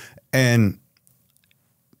thing. And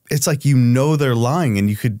it's like, you know, they're lying, and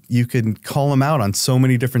you could call them out on so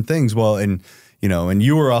many different things. Well, and you know, and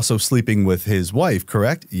you were also sleeping with his wife,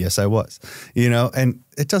 correct? Yes, I was. You know, and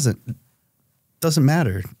it doesn't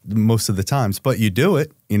matter most of the times, but you do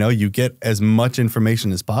it. You know, you get as much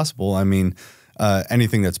information as possible. I mean,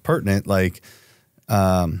 anything that's pertinent, like,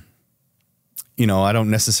 you know, I don't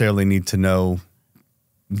necessarily need to know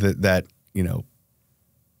that you know,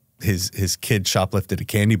 his kid shoplifted a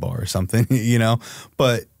candy bar or something, you know,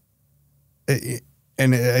 but,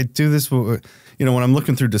 and I do this, you know, when I'm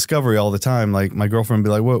looking through Discovery all the time, like my girlfriend would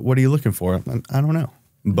be like, what are you looking for? I don't know.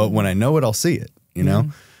 But when I know it, I'll see it, you know?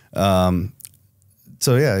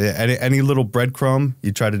 So yeah, any little breadcrumb,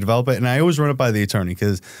 you try to develop it. And I always run it by the attorney,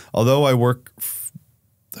 because although I work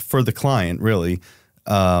for the client, really,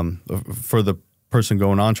 for the person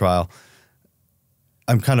going on trial,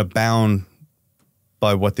 I'm kind of bound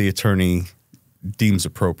by what the attorney deems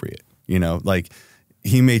appropriate. You know, like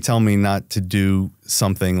he may tell me not to do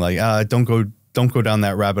something like, don't go down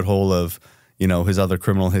that rabbit hole of, you know, his other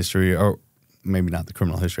criminal history, or maybe not the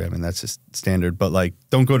criminal history. I mean, that's just standard, but like,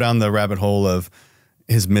 don't go down the rabbit hole of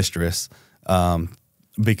his mistress,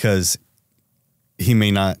 because he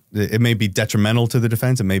may not, it may be detrimental to the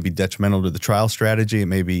defense. It may be detrimental to the trial strategy. It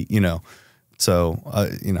may be, you know, so,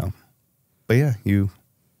 you know, but yeah,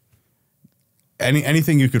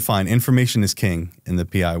 anything you could find, information is king in the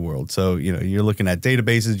PI world. So, you know, you're looking at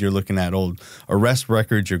databases, you're looking at old arrest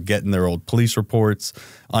records, you're getting their old police reports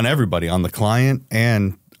on everybody, on the client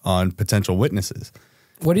and on potential witnesses.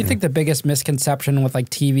 What do you think the biggest misconception with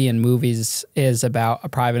like TV and movies is about a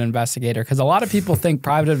private investigator? Because a lot of people think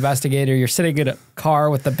private investigator, you're sitting in a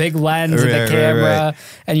car with the big lens and the camera,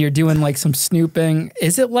 and you're doing like some snooping.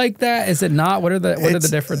 Is it like that? Is it not? What are the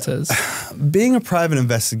differences? Being a private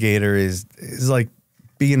investigator is like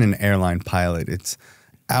being an airline pilot. It's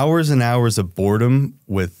hours and hours of boredom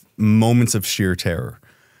with moments of sheer terror.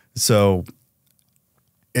 So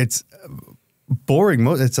it's boring.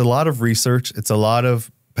 It's a lot of research. It's a lot of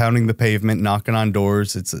pounding the pavement, knocking on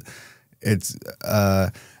doors. It's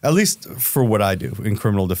at least for what I do in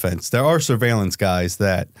criminal defense. There are surveillance guys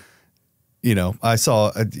that, you know, I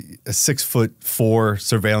saw a 6'4"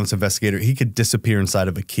 surveillance investigator. He could disappear inside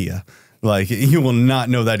of a Kia. Like, you will not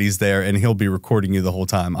know that he's there, and he'll be recording you the whole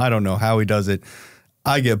time. I don't know how he does it.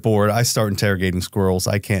 I get bored. I start interrogating squirrels.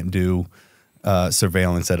 I can't do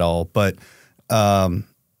surveillance at all. But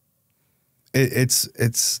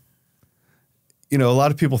it's you know, a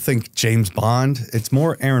lot of people think James Bond. It's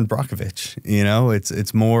more Aaron Brockovich. You know,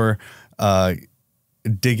 it's more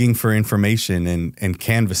digging for information and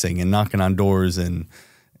canvassing and knocking on doors and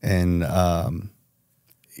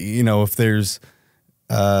you know, if there's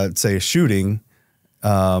say a shooting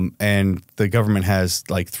and the government has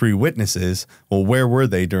like 3 witnesses, well, where were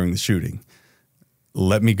they during the shooting?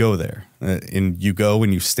 Let me go there. And you go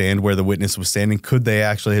and you stand where the witness was standing. Could they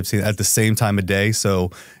actually have seen it at the same time of day?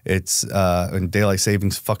 So it's, and daylight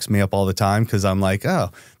savings fucks me up all the time because I'm like,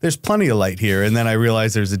 oh, there's plenty of light here. And then I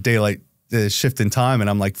realize there's a daylight shift in time and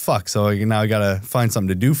I'm like, fuck. So now I got to find something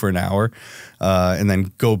to do for an hour and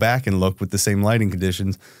then go back and look with the same lighting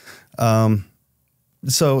conditions.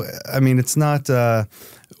 So, I mean, it's not, we're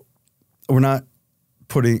not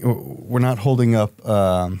holding up,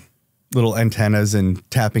 little antennas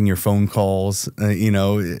and tapping your phone calls. You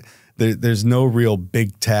know, there's no real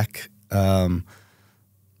big tech. There's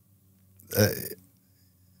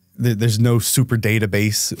no super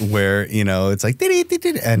database where, you know, it's like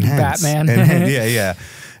and Batman. Yeah.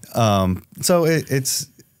 So it's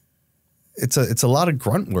a lot of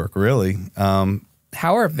grunt work, really.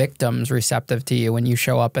 How are victims receptive to you when you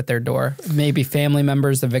show up at their door? Maybe family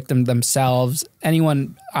members, the victim themselves,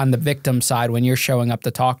 anyone on the victim side when you're showing up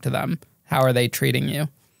to talk to them. How are they treating you?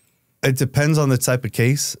 It depends on the type of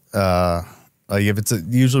case. If it's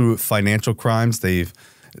usually with financial crimes, they've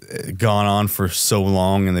gone on for so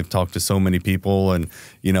long and they've talked to so many people and,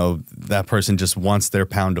 you know, that person just wants their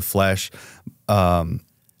pound of flesh. You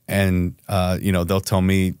know, they'll tell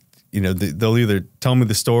me, you know, they'll either tell me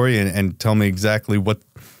the story and tell me exactly what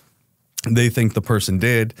they think the person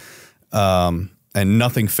did, and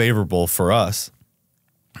nothing favorable for us.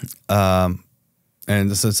 And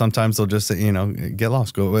so sometimes they'll just say, you know, get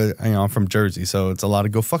lost, go, you know, I'm from Jersey, so it's a lot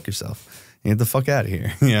of go fuck yourself. You get the fuck out of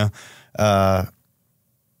here, you know.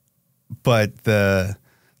 But the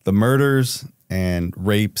murders and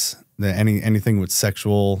rapes, anything with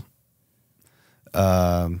sexual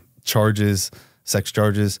charges, sex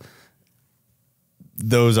charges,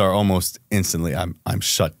 those are almost instantly I'm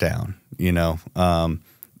shut down. You know,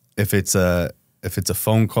 if it's a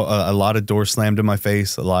phone call, a lot of doors slammed in my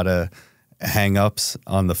face, a lot of hang-ups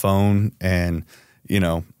on the phone, and you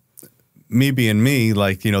know, me being me,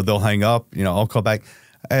 like, you know, they'll hang up, you know, I'll call back.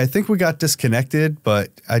 I think we got disconnected, but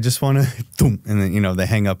I just want to, and then, you know, they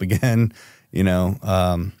hang up again, you know.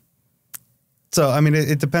 So, I mean,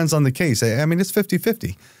 it depends on the case. I mean, it's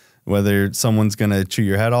 50-50. Whether someone's going to chew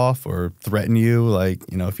your head off or threaten you, like,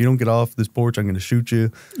 you know, if you don't get off this porch, I'm going to shoot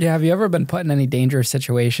you. Yeah. Have you ever been put in any dangerous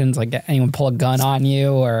situations, like anyone pull a gun on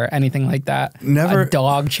you or anything like that? Never. A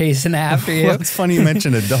dog chasing after you? Well, it's funny you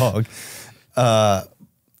mentioned a dog.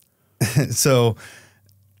 So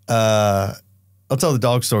I'll tell the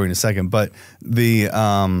dog story in a second, but the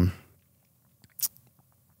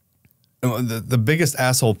biggest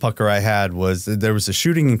asshole pucker I had was there was a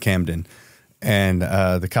shooting in Camden. And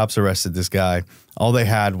the cops arrested this guy. All they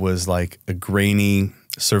had was like a grainy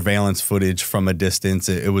surveillance footage from a distance.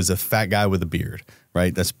 It was a fat guy with a beard,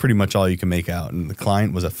 right? That's pretty much all you can make out. And the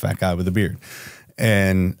client was a fat guy with a beard.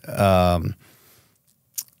 And I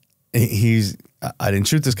didn't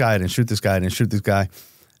shoot this guy. I didn't shoot this guy. I didn't shoot this guy.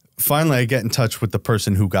 Finally, I get in touch with the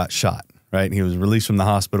person who got shot, right? He was released from the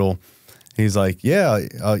hospital. He's like, yeah,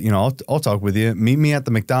 I'll talk with you. Meet me at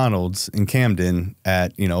the McDonald's in Camden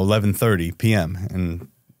at, 11:30 p.m. And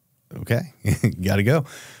okay, got to go.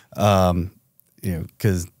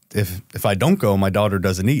 Because if I don't go, my daughter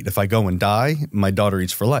doesn't eat. If I go and die, my daughter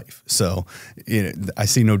eats for life. So I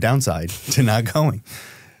see no downside to not going.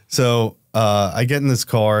 So I get in this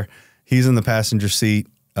car. He's in the passenger seat.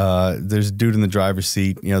 There's a dude in the driver's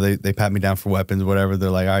seat. They pat me down for weapons or whatever. They're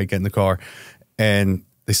like, all right, get in the car. And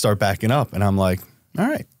they start backing up. And I'm like, all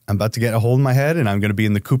right, I'm about to get a hole in my head and I'm going to be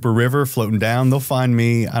in the Cooper River floating down. They'll find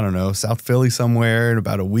me, I don't know, South Philly somewhere in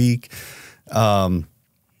about a week. And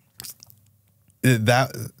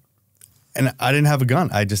I didn't have a gun.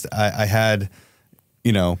 I had,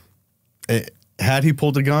 had he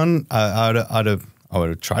pulled a gun, I would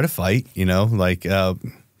have tried to fight,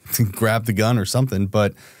 grab the gun or something.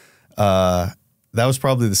 But that was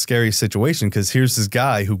probably the scariest situation because here's this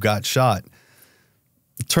guy who got shot.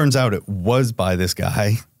 It turns out it was by this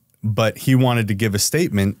guy, but he wanted to give a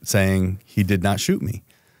statement saying he did not shoot me.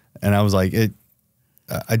 And I was like,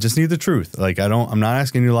 I just need the truth. Like, I'm not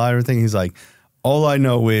asking you to lie or anything. He's like, all I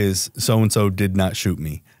know is so-and-so did not shoot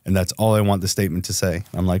me. And that's all I want the statement to say.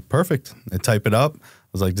 I'm like, perfect. I type it up. I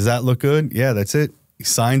was like, does that look good? Yeah, that's it. He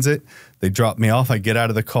signs it. They drop me off. I get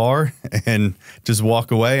out of the car and just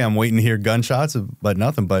walk away. I'm waiting to hear gunshots, but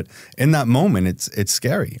nothing. But in that moment, it's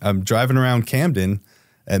scary. I'm driving around Camden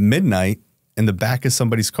at midnight in the back of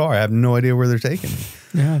somebody's car. I have no idea where they're taking me.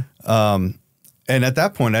 Yeah. And at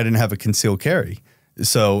that point, I didn't have a concealed carry.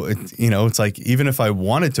 So, it's like even if I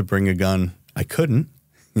wanted to bring a gun, I couldn't,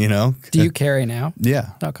 Do you carry now?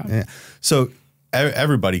 Yeah. Okay. Yeah. So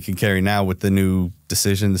everybody can carry now with the new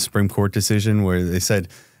decision, the Supreme Court decision, where they said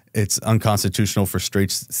it's unconstitutional for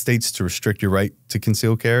states to restrict your right to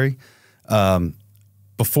concealed carry.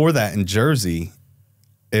 Before that, in Jersey,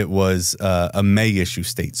 it was a May issue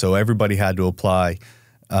state. So everybody had to apply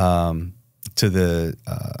to the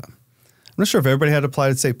I'm not sure if everybody had to apply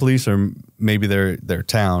to state police or maybe their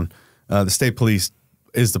town. The state police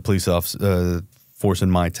is the police force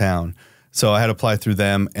in my town. So I had to apply through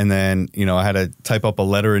them. And then, I had to type up a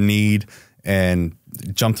letter of need and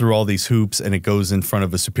jump through all these hoops. And it goes in front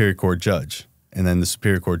of a Superior Court judge. And then the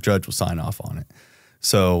Superior Court judge will sign off on it.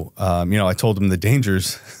 So, I told them the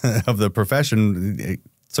dangers of the profession,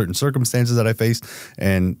 certain circumstances that I faced.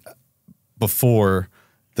 And before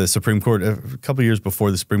the Supreme Court, a couple of years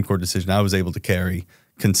before the Supreme Court decision, I was able to carry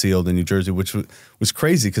concealed in New Jersey, which was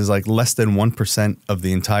crazy because like less than 1% of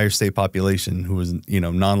the entire state population who was,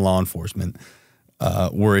 non-law enforcement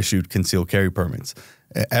were issued concealed carry permits.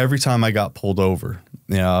 Every time I got pulled over,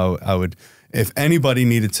 I would, if anybody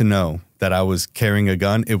needed to know that I was carrying a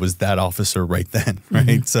gun, it was that officer right then, right?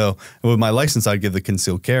 Mm-hmm. So with my license, I'd give the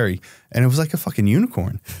concealed carry, and it was like a fucking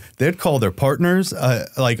unicorn. They'd call their partners,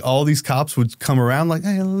 like all these cops would come around like,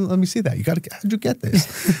 hey, let me see that. How'd you get this?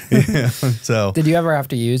 So did you ever have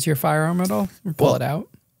to use your firearm at all or pull it out?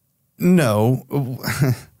 No.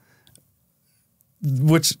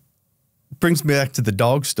 Which brings me back to the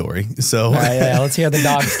dog story. So let's hear the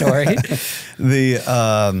dog story.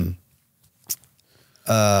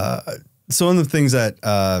 So one of the things that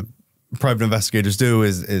private investigators do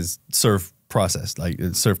is serve process, like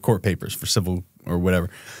serve court papers for civil or whatever.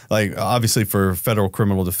 Like obviously for federal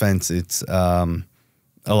criminal defense, it's a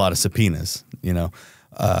lot of subpoenas,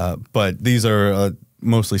 but these are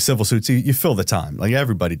mostly civil suits. You fill the time, like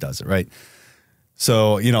everybody does it, right?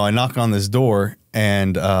 So, I knock on this door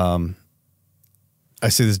and I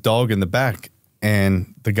see this dog in the back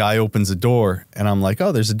and the guy opens the door and I'm like,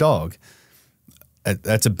 oh, there's a dog.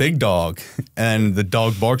 That's a big dog. And the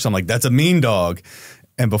dog barks. I'm like, that's a mean dog.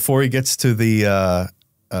 And before he gets to the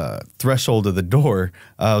threshold of the door,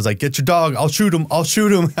 I was like, get your dog. I'll shoot him. I'll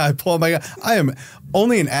shoot him. I pull out my gun. I am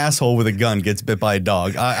only an asshole with a gun gets bit by a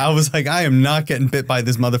dog. I was like, I am not getting bit by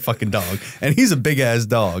this motherfucking dog. And he's a big ass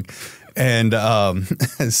dog. And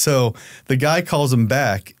so the guy calls him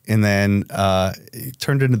back and then he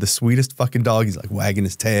turned into the sweetest fucking dog. He's like wagging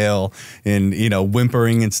his tail and,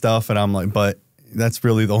 whimpering and stuff. And I'm like, but that's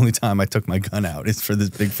really the only time I took my gun out is for this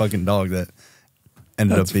big fucking dog that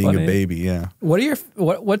ended up being a baby. Yeah. What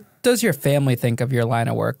does your family think of your line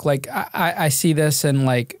of work? Like I see this in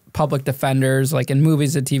like public defenders, like in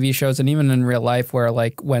movies and TV shows and even in real life where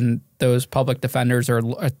like when those public defenders or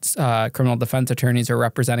criminal defense attorneys are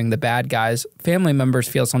representing the bad guys, family members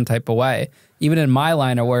feel some type of way. Even in my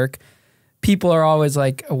line of work, people are always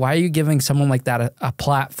like, why are you giving someone like that a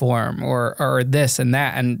platform or this and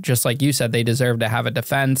that? And just like you said, they deserve to have a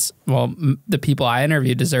defense. Well, the people I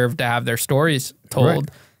interview deserve to have their stories told. Right.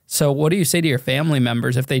 So what do you say to your family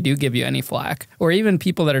members if they do give you any flack? Or even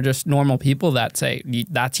people that are just normal people that say,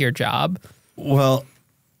 that's your job? Well,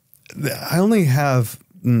 I only have...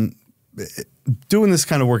 doing this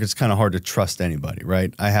kind of work, it's kind of hard to trust anybody,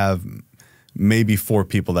 right? I have maybe 4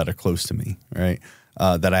 people that are close to me, right?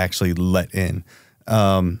 That I actually let in.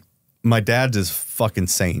 My dad's a fucking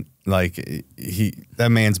saint. Like that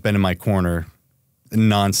man's been in my corner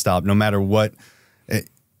nonstop, no matter what.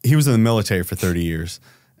 He was in the military for 30 years.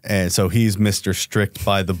 And so he's Mr. Strict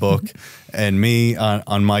by the book. And me,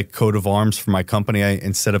 on my coat of arms for my company,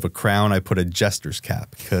 instead of a crown, I put a jester's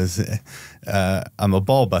cap because I'm a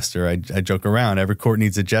ball buster. I joke around. Every court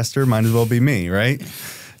needs a jester. Might as well be me, right?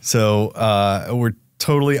 So we're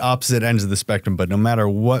totally opposite ends of the spectrum. But no matter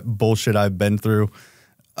what bullshit I've been through,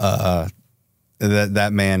 that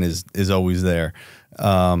man is always there.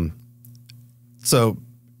 So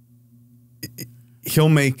he'll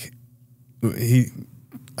make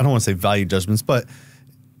I don't want to say value judgments, but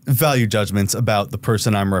value judgments about the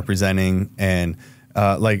person I'm representing. And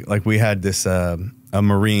like we had this a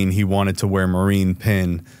Marine, he wanted to wear Marine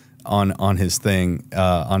pin on his thing,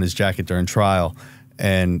 on his jacket during trial.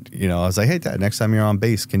 And, you know, I was like, hey, Dad, next time you're on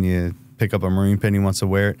base, can you pick up a Marine pin? He wants to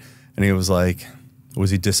wear it. And he was like, was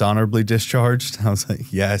he dishonorably discharged? I was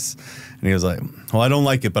like, yes. And he was like, well, I don't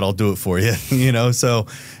like it, but I'll do it for you. You know, so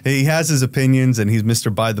he has his opinions and he's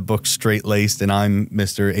Mr. By the Book, straight laced. And I'm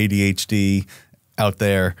Mr. ADHD out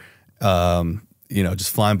there, you know,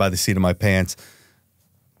 just flying by the seat of my pants.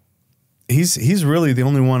 He's really the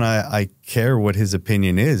only one I care what his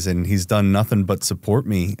opinion is. And he's done nothing but support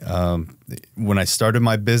me. When I started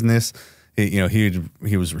my business,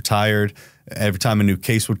 he was retired. Every time a new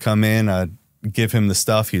case would come in, I'd give him the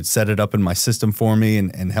stuff. He'd set it up in my system for me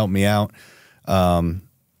and help me out.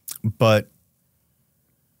 But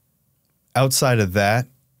outside of that,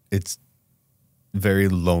 it's very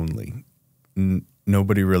lonely.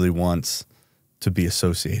 Nobody really wants to be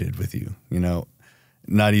associated with you, you know,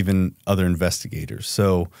 not even other investigators.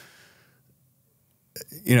 So,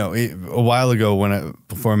 you know, a while ago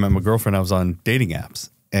before I met my girlfriend, I was on dating apps,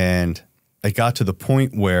 and I got to the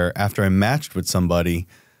point where after I matched with somebody,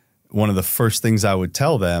 one of the first things I would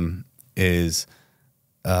tell them is,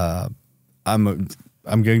 I'm going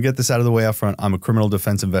to get this out of the way up front. I'm a criminal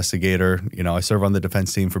defense investigator. You know, I serve on the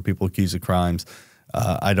defense team for people accused of crimes.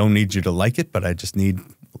 I don't need you to like it, but I just need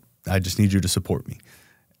you to support me.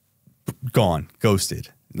 Gone, ghosted.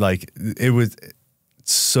 Like it was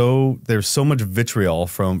there's so much vitriol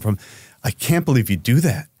from, I can't believe you do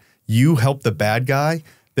that. You help the bad guy.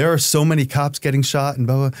 There are so many cops getting shot and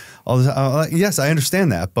blah, blah, all this. Yes, I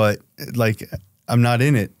understand that, but like, I'm not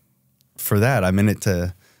in it for that. I'm in it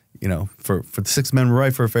to, you know, for the 6 men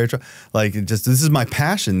right for a fair trial. Like, this is my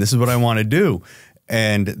passion. This is what I want to do.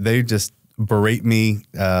 And they just berate me.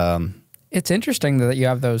 It's interesting that you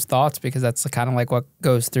have those thoughts because that's kind of like what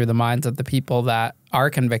goes through the minds of the people that are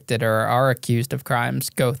convicted or are accused of crimes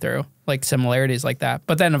go through, like similarities like that.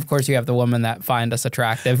 But then, of course, you have the women that find us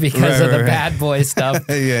attractive because of the bad boy stuff,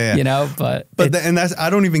 yeah. You know, but I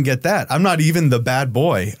don't even get that. I'm not even the bad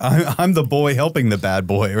boy. I'm the boy helping the bad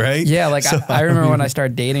boy, right? Yeah, like so, I remember when I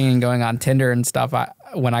started dating and going on Tinder and stuff,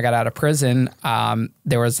 when I got out of prison,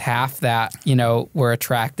 there was half that, you know, were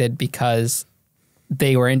attracted because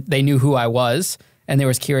they knew who I was and there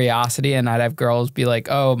was curiosity, and I'd have girls be like,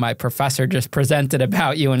 oh, my professor just presented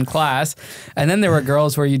about you in class. And then there were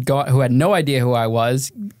girls where you'd go who had no idea who I was,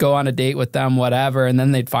 go on a date with them, whatever, and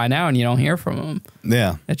then they'd find out and you don't hear from them.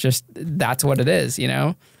 Yeah. It's just, that's what it is, you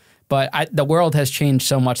know? But the world has changed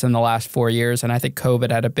so much in the last 4 years, and I think COVID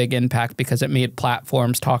had a big impact because it made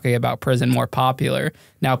platforms talking about prison more popular.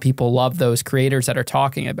 Now people love those creators that are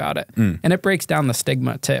talking about it. And it breaks down the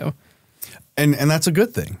stigma too. And that's a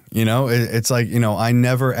good thing, you know. It's like, you know, I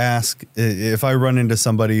never ask if I run into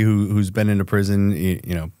somebody who's been into prison,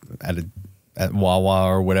 you know, at Wawa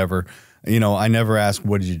or whatever. You know, I never ask,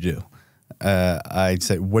 what did you do? I'd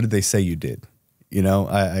say, what did they say you did? You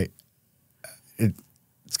know,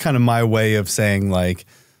 it's kind of my way of saying, like,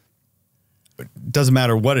 it doesn't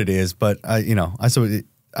matter what it is, but I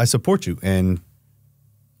support you, and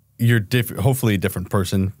you're hopefully a different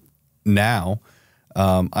person now.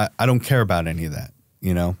 I don't care about any of that.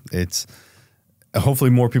 You know, it's hopefully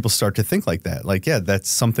more people start to think like that. Like, yeah, that's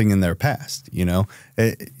something in their past. You know,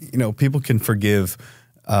 people can forgive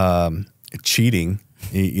cheating.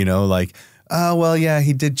 You know, like well, yeah,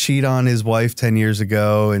 he did cheat on his wife 10 years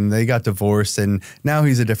ago and they got divorced and now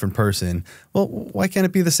he's a different person. Well, why can't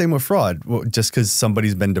it be the same with fraud? Well, just because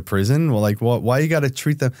somebody's been to prison? Well, like, why you got to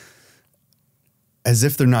treat them as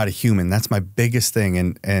if they're not a human? That's my biggest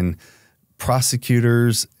thing. And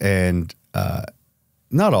prosecutors and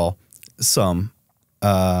not all, some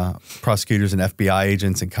prosecutors and FBI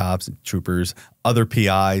agents and cops and troopers, other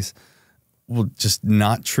PIs will just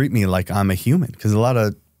not treat me like I'm a human, because a lot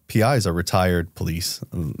of PIs are retired police,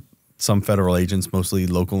 some federal agents, mostly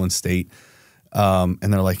local and state. And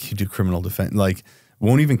they're like, you do criminal defense, like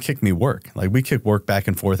won't even kick me work. Like we kick work back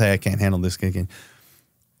and forth. Hey, I can't handle this kicking.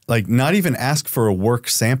 Like not even ask for a work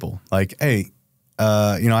sample. Like, hey,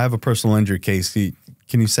 I have a personal injury case.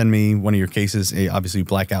 Can you send me one of your cases? Hey, obviously you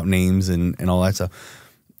black out names and all that stuff.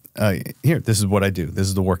 Here, this is what I do. This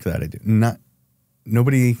is the work that I do.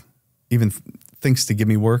 Nobody even thinks to give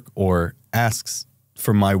me work or asks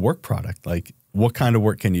for my work product. Like, what kind of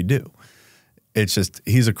work can you do? It's just,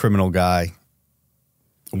 he's a criminal guy.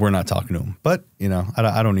 We're not talking to him. But,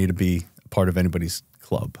 I don't need to be part of anybody's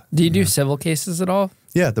club. Do you do civil cases at all?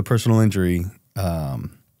 Yeah, the personal injury.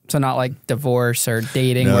 So not like divorce or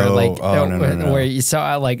dating, No. where like No. where you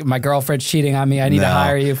saw like my girlfriend's cheating on me. I need to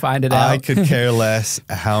hire you, find it out. I could care less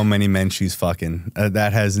how many men she's fucking.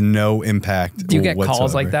 That has no impact. Do you get whatsoever.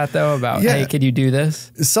 calls like that though about, hey, could you do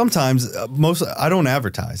this? Sometimes, I don't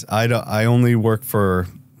advertise. I only work for.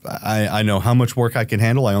 I know how much work I can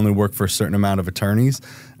handle. I only work for a certain amount of attorneys,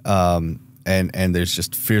 and there's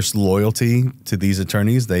just fierce loyalty to these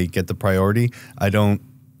attorneys. They get the priority. I don't.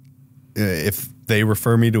 If they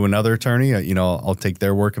refer me to another attorney, I'll take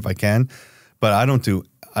their work if I can, but I don't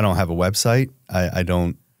have a website. I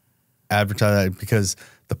don't advertise because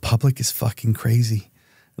the public is fucking crazy.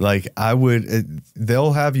 Like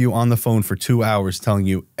they'll have you on the phone for 2 hours telling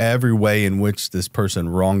you every way in which this person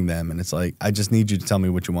wronged them. And it's like, I just need you to tell me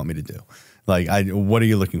what you want me to do. Like, what are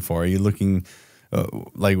you looking for? Are you looking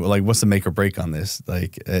like what's the make or break on this?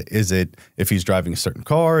 Like, is it if he's driving a certain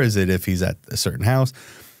car? Is it if he's at a certain house?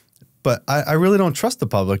 But I really don't trust the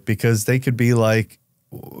public because they could be like,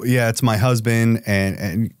 yeah, it's my husband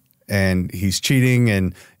and he's cheating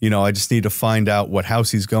and, I just need to find out what house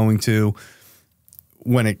he's going to,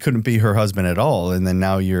 when it couldn't be her husband at all. And then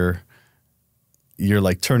now you're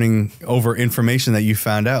like turning over information that you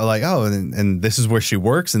found out, like, oh, and this is where she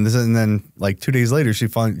works and then like 2 days later she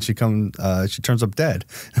turns up dead.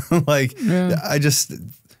 Like, yeah.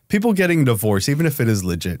 People getting divorced, even if it is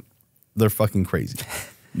legit, they're fucking crazy.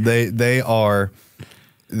 They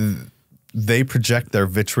project their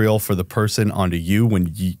vitriol for the person onto you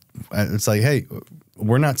it's like, hey,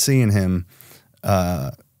 we're not seeing him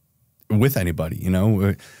with anybody,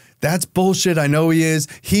 that's bullshit. I know he is.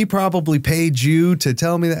 He probably paid you to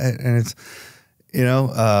tell me that. And it's,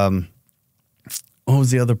 what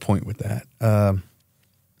was the other point with that?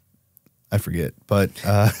 I forget, but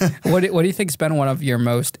what do you think's been one of your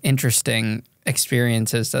most interesting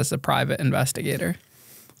experiences as a private investigator?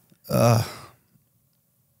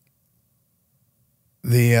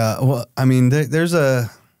 There's a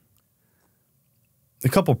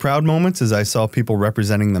couple proud moments as I saw people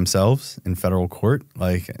representing themselves in federal court.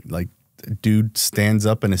 Like a dude stands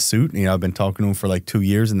up in a suit. I've been talking to him for like 2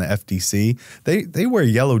 years in the FDC. They wear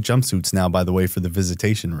yellow jumpsuits now, by the way, for the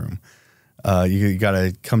visitation room. You got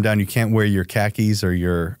to come down. You can't wear your khakis or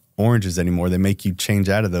your oranges anymore. They make you change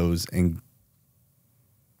out of those and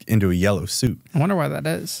into a yellow suit. I wonder why that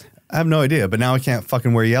is. I have no idea, but now I can't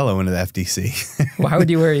fucking wear yellow into the FDC. Why would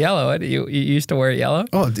you wear yellow? You used to wear yellow?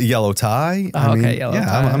 Oh, the yellow tie. Okay, yellow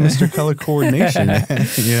tie. I'm Mr. Color Coordination.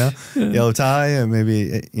 Yellow tie, and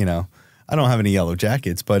maybe I don't have any yellow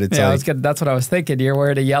jackets, but it's that's what I was thinking. You're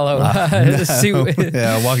wearing a yellow suit.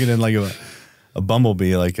 Yeah, walking in like a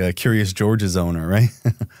bumblebee, like a Curious George's owner, right?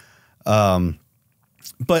 But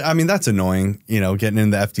that's annoying. Getting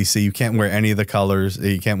in the FDC, you can't wear any of the colors.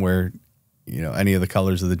 You can't wear any of the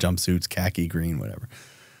colors of the jumpsuits, khaki, green, whatever.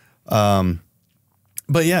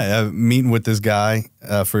 But yeah, meeting with this guy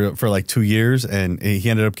for like 2 years, and he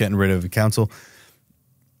ended up getting rid of the counsel.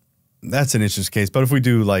 That's an interesting case. But if we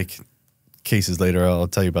do like cases later, I'll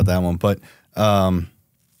tell you about that one. But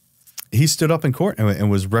he stood up in court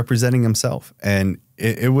and was representing himself, and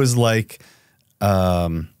it was like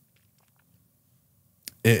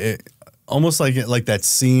almost like that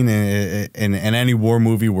scene in any war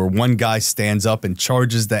movie where one guy stands up and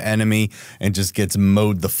charges the enemy and just gets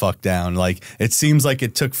mowed the fuck down. Like, it seems like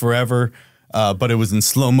it took forever, but it was in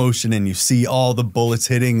slow motion and you see all the bullets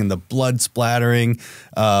hitting and the blood splattering,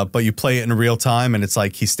 but you play it in real time and it's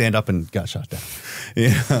like he stand up and got shot down.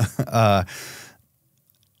 Yeah.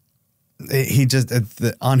 he just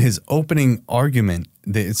on his opening argument.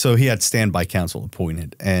 So he had standby counsel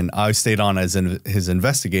appointed, and I stayed on as his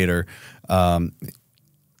investigator. The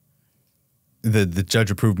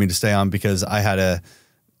judge approved me to stay on because I had to,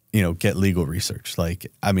 get legal research.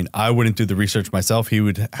 Like, I mean, I wouldn't do the research myself. He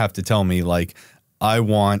would have to tell me, like, I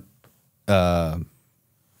want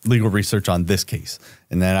legal research on this case,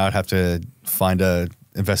 and then I would have to find a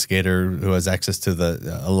investigator who has access to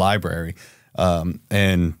a library,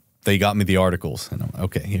 and they got me the articles, and I'm like,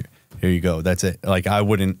 okay, here you go. That's it. Like, I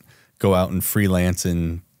wouldn't go out and freelance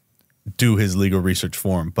and do his legal research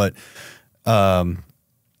for him. But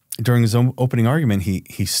during his opening argument,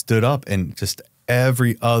 he stood up and just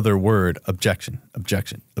every other word, objection, and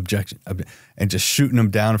just shooting him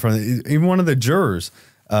down in front of even one of the jurors.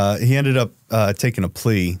 He ended up taking a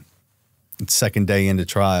plea second day into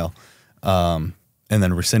trial, and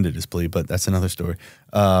then rescinded his plea, but that's another story.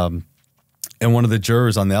 And one of the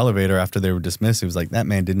jurors on the elevator, after they were dismissed, he was like, that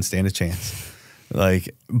man didn't stand a chance.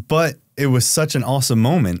 Like, but it was such an awesome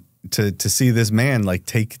moment to see this man like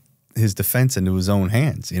take his defense into his own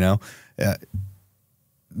hands. The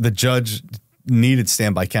judge needed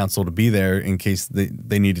standby counsel to be there in case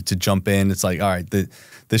they needed to jump in. It's like, all right,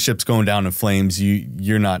 the ship's going down in flames.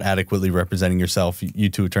 You're not adequately representing yourself. You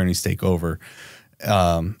two attorneys take over.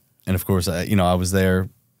 And of course, I was there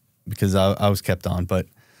because I was kept on, but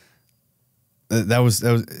it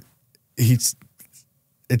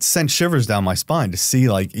sent shivers down my spine to see,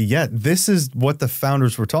 like, yeah, this is what the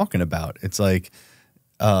founders were talking about. It's like,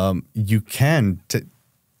 you can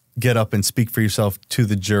get up and speak for yourself to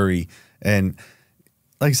the jury. And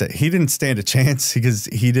like I said, he didn't stand a chance because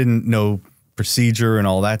he didn't know procedure and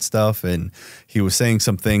all that stuff. And he was saying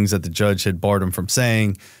some things that the judge had barred him from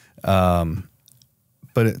saying. But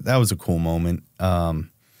that was a cool moment.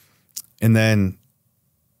 And then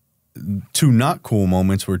two not cool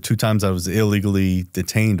moments were two times I was illegally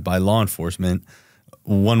detained by law enforcement.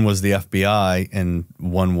 One was the FBI and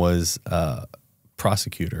one was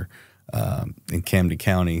prosecutor in Camden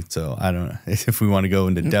County. So I don't know if we want to go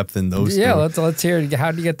into depth in those. Yeah, let's hear it.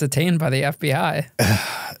 How did you get detained by the FBI?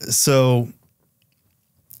 So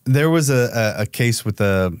there was a case with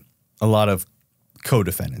a lot of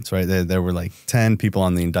co-defendants, right? There were like 10 people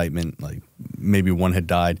on the indictment, like maybe one had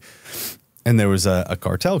died. And there was a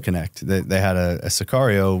cartel connect. They had a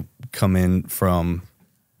Sicario come in from,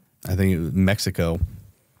 I think it was Mexico,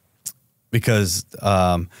 because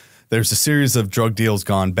there's a series of drug deals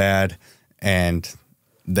gone bad, and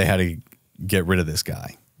they had to get rid of this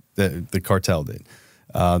guy. The cartel did.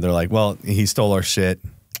 They're like, well, he stole our shit.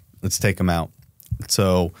 Let's take him out.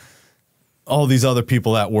 So all these other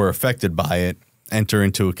people that were affected by it enter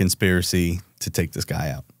into a conspiracy to take this guy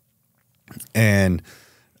out. And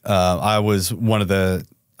I was a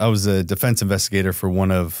defense investigator for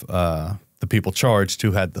one of the people charged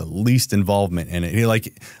who had the least involvement in it.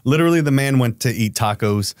 Literally the man went to eat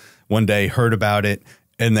tacos one day, heard about it,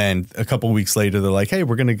 and then a couple of weeks later they're like, hey,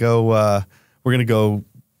 we're gonna go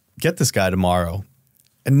get this guy tomorrow.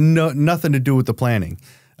 And nothing to do with the planning.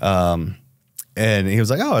 And he was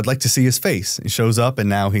like, oh, I'd like to see his face. He shows up, and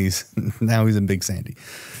now he's in Big Sandy.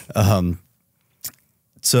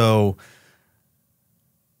 So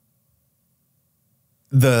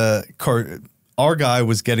our guy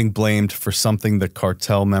was getting blamed for something the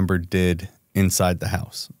cartel member did inside the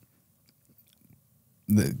house.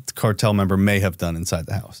 The cartel member may have done inside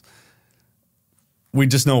the house. We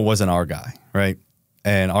just know it wasn't our guy, right?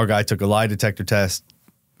 And our guy took a lie detector test,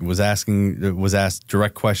 was asked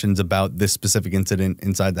direct questions about this specific incident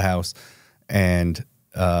inside the house, and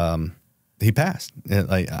he passed.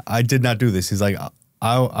 Like, I did not do this. He's like,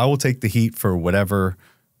 I will take the heat for whatever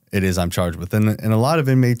it is I'm charged with. And a lot of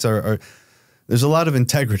inmates are there's a lot of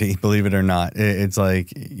integrity, believe it or not. It's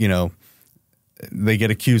like, they get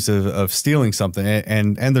accused of stealing something,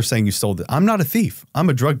 and they're saying you stole it. I'm not a thief. I'm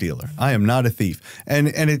a drug dealer. I am not a thief.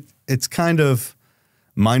 And it's kind of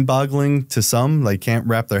mind-boggling to some. Like, can't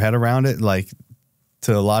wrap their head around it. Like,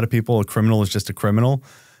 to a lot of people, a criminal is just a criminal.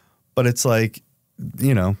 But it's like,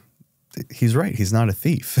 he's right. He's not a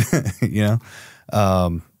thief.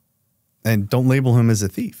 And don't label him as a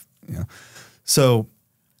thief. So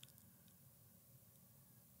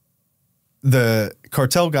the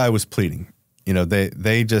cartel guy was pleading.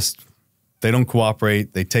 They don't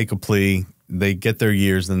cooperate. They take a plea. They get their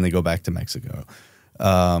years, then they go back to Mexico.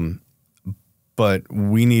 But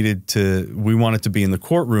we wanted to be in the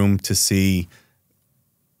courtroom to see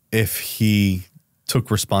if he took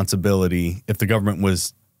responsibility, if the government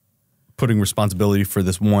was putting responsibility for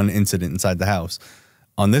this one incident inside the house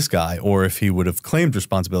on this guy, or if he would have claimed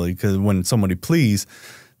responsibility. Because when somebody pleads,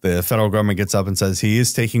 the federal government gets up and says he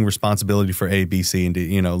is taking responsibility for A, B, C, and D,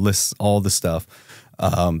 you know, lists all the stuff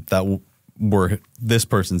that were this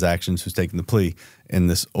person's actions who's taking the plea in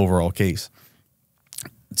this overall case.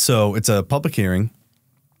 So it's a public hearing,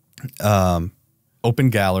 open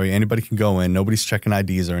gallery. Anybody can go in. Nobody's checking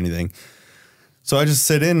IDs or anything. So I just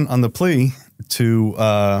sit in on the plea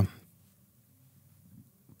to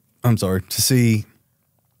see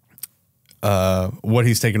what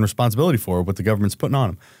he's taking responsibility for, what the government's putting on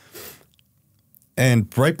him.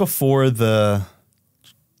 And right before the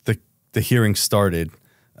hearing started,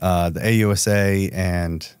 the AUSA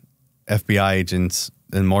and FBI agents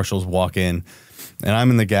and marshals walk in, and I'm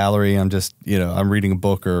in the gallery. I'm just, you know, I'm reading a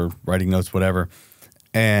book or writing notes, whatever.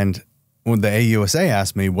 And when the AUSA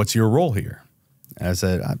asked me, "What's your role here?" And I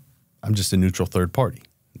said, "I'm just a neutral third party.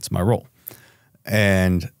 It's my role."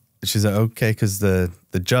 And she said, "Okay," because the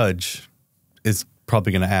judge is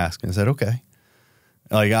probably going to ask. And I said, "Okay."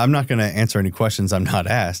 Like, I'm not going to answer any questions I'm not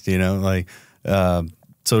asked, you know? Like,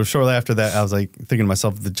 so shortly after that, I was like thinking to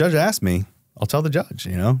myself, the judge asked me, I'll tell the judge,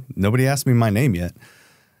 you know? Nobody asked me my name yet.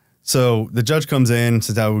 So the judge comes in,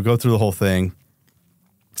 sits down, we go through the whole thing.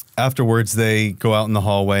 Afterwards, they go out in the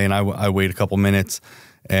hallway, and I wait a couple minutes.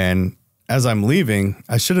 And as I'm leaving,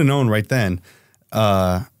 I should have known right then,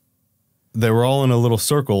 they were all in a little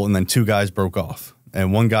circle, and then two guys broke off.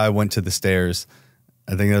 And one guy went to the stairs.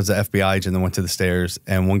 I think it was the FBI agent that went to the stairs,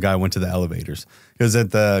 and one guy went to the elevators. Because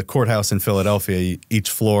at the courthouse in Philadelphia, each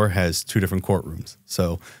floor has two different courtrooms.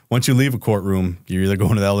 So once you leave a courtroom, you're either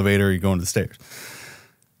going to the elevator or you're going to the stairs.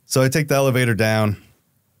 So I take the elevator down,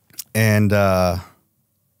 and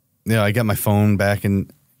you know, I get my phone back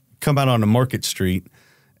and come out onto Market Street.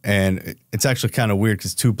 And it's actually kind of weird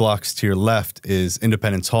because 2 blocks to your left is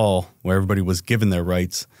Independence Hall, where everybody was given their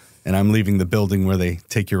rights. And I'm leaving the building where they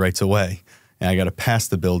take your rights away. And I got to pass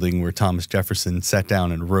the building where Thomas Jefferson sat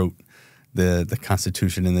down and wrote the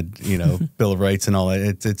Constitution and the, you know, Bill of Rights and all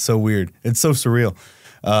that. It's so weird. It's so surreal.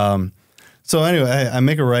 So anyway, I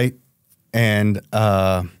make a right, and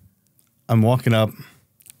I'm walking up.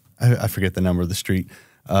 I forget the number of the street.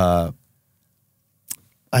 I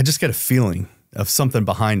just get a feeling of something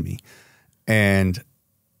behind me, and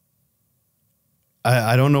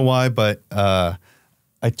I don't know why, but I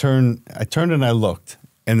turned and I looked,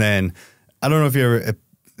 and then I don't know if you ever.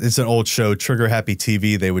 It's an old show, Trigger Happy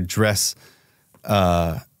TV. They would dress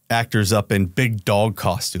actors up in big dog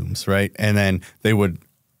costumes, right? And then they would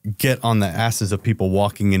get on the asses of people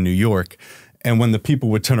walking in New York. And when the people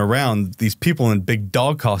would turn around, these people in big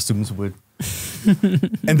dog costumes would.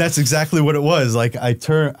 And that's exactly what it was. Like, I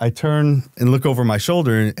turn and look over my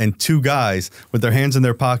shoulder, and 2 guys with their hands in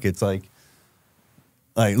their pockets, like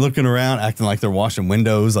looking around, acting like they're washing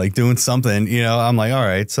windows, like doing something, you know. I'm like, all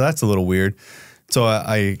right, so that's a little weird. So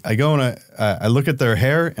I go and I look at their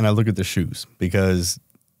hair and I look at their shoes, because,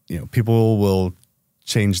 you know, people will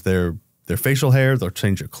change their facial hair, they'll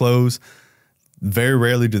change their clothes. Very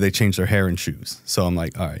rarely do they change their hair and shoes. So I'm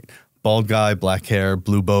like, all right, bald guy, black hair,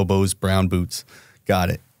 blue bobos, brown boots, got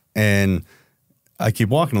it. And I keep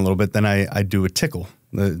walking a little bit, then I do a tickle.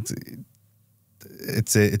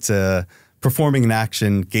 It's a performing an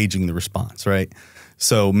action, gauging the response, right?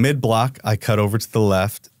 So mid-block, I cut over to the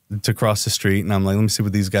left to cross the street, and I'm like, let me see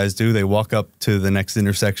what these guys do. They walk up to the next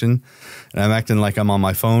intersection, and I'm acting like I'm on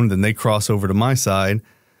my phone. Then they cross over to my side,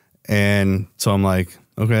 and so I'm like,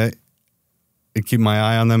 okay. I keep my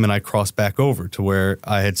eye on them, and I cross back over to where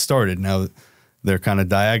I had started. Now they're kind of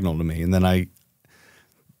diagonal to me, and then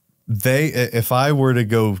if I were to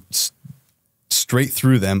go straight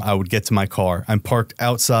through them, I would get to my car. I'm parked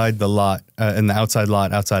outside the lot, in the outside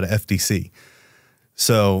lot outside of FDC.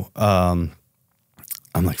 So I'm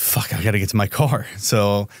like, fuck, I got to get to my car.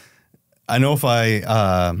 So I know if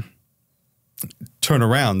I turn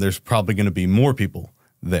around, there's probably going to be more people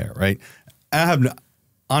there, right?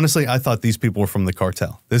 Honestly, I thought these people were from the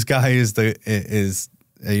cartel. This guy is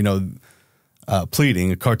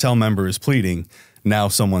pleading. A cartel member is pleading. Now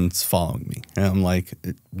someone's following me, and I'm like,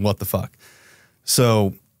 what the fuck?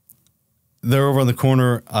 So they're over on the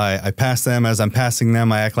corner. I pass them. As I'm passing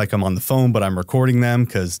them, I act like I'm on the phone, but I'm recording them,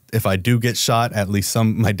 because if I do get shot, at least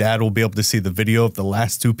my dad will be able to see the video of the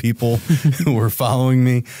last 2 people who were following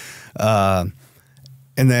me. And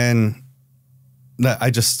then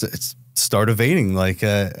I just start evading. Like,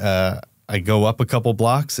 I go up a couple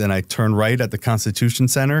blocks and I turn right at the Constitution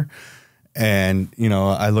Center, and, you know,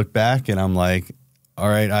 I look back and I'm like, all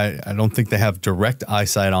right, I don't think they have direct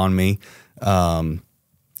eyesight on me.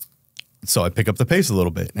 So I pick up the pace a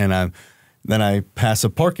little bit, and then I pass a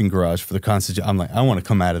parking garage for the Constitution. I'm like, I want to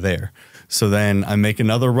come out of there. So then I make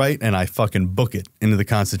another right, and I fucking book it into the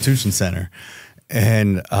Constitution Center.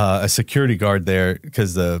 and a security guard there,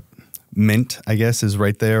 because the Mint, I guess, is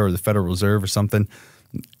right there, or the Federal Reserve or something.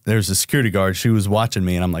 There's a security guard. She was watching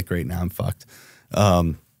me, and I'm like, great, now I'm fucked.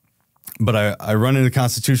 But I run into the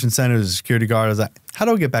Constitution Center. There's a security guard. I was like, how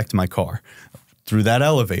do I get back to my car? Through that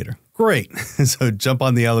elevator. Great. So jump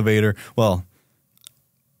on the elevator. Well,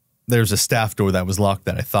 there's a staff door that was locked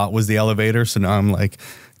that I thought was the elevator. So now I'm like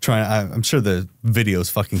I'm sure the video is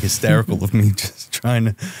fucking hysterical of me just trying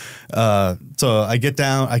to. So I get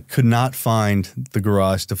down. I could not find the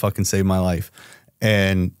garage to fucking save my life.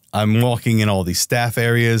 And I'm walking in all these staff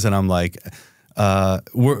areas, and I'm like, how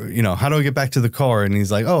do I get back to the car? And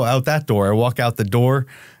he's like, oh, out that door. I walk out the door,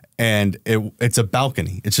 and it's a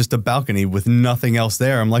balcony. It's just a balcony with nothing else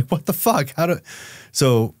there. I'm like, what the fuck?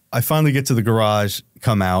 So I finally get to the garage,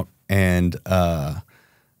 come out where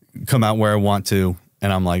I want to.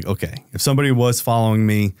 And I'm like, okay, if somebody was following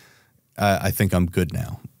me, I think I'm good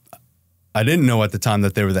now. I didn't know at the time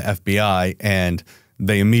that they were the FBI, and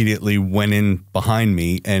they immediately went in behind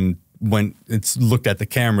me and looked at the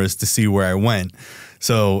cameras to see where I went.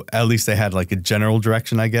 So at least they had like a general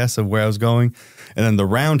direction, I guess, of where I was going. And then the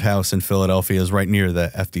Roundhouse in Philadelphia is right near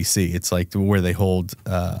the FDC. It's like where they hold,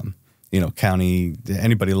 county,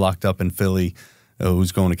 anybody locked up in Philly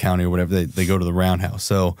who's going to county or whatever, they go to the Roundhouse.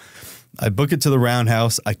 So I book it to the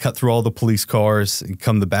Roundhouse. I cut through all the police cars and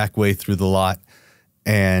come the back way through the lot.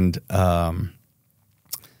 And I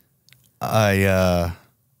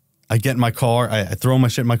get in my car. I throw my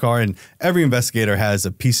shit in my car. And every investigator has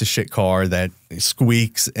a piece of shit car that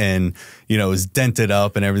squeaks and, is dented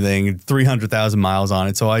up and everything, 300,000 miles on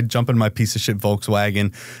it. So I jump in my piece of shit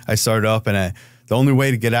Volkswagen. I start up, and the only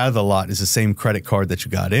way to get out of the lot is the same credit card that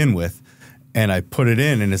you got in with. And I put it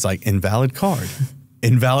in, and it's like, invalid card.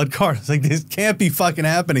 Invalid card. It's like, this can't be fucking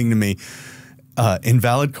happening to me.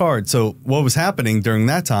 Invalid card. So what was happening during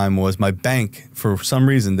that time was my bank, for some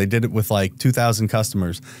reason, they did it with like 2,000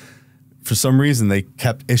 customers. For some reason, they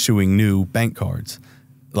kept issuing new bank cards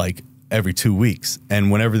like every 2 weeks.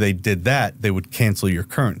 And whenever they did that, they would cancel your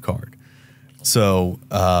current card. So,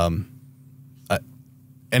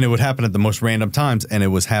 and it would happen at the most random times, and it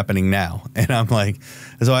was happening now. And I'm like,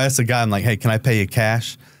 so I asked the guy, I'm like, hey, can I pay you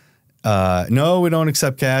cash? No, we don't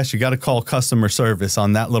accept cash. You got to call customer service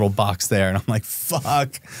on that little box there. And I'm like,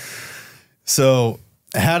 fuck. So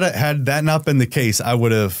had that not been the case, I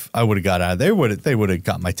would have got out. They would have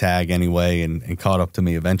got my tag anyway and caught up to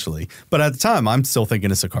me eventually. But at the time, I'm still thinking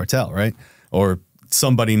it's a cartel, right? Or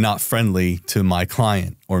somebody not friendly to my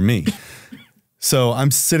client or me. So I'm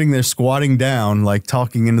sitting there squatting down, like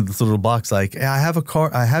talking into this little box, like, hey, I have a car,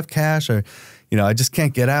 I have cash, or, I just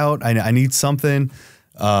can't get out. I need something.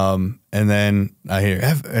 And then I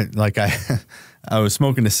hear, like I was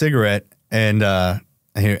smoking a cigarette, and I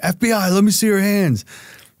hear, FBI, let me see your hands.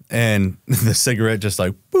 And the cigarette just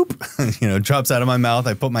like, boop, drops out of my mouth.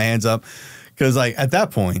 I put my hands up, because like at that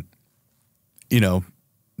point, you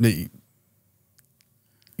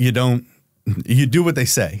do what they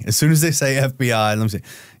say. As soon as they say FBI, let me see,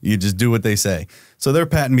 you just do what they say. So they're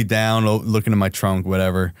patting me down, looking in my trunk,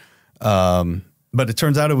 whatever. But it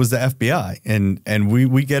turns out it was the FBI, and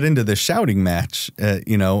we get into this shouting match,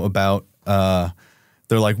 about,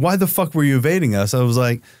 they're like, why the fuck were you evading us? I was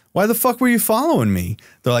like, why the fuck were you following me?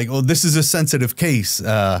 They're like, oh, this is a sensitive case.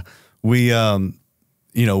 We didn't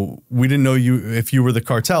know if you were the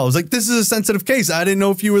cartel. I was like, this is a sensitive case. I didn't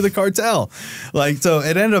know if you were the cartel. Like, so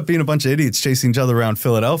it ended up being a bunch of idiots chasing each other around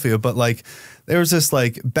Philadelphia. But like, there was this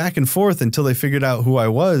like back and forth until they figured out who I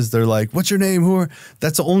was. They're like, what's your name?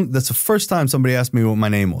 That's the first time somebody asked me what my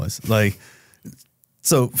name was. Like,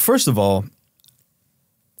 so first of all,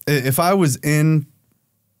 if I was in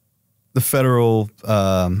the federal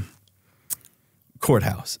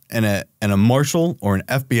courthouse and a marshal or an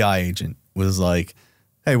FBI agent was like,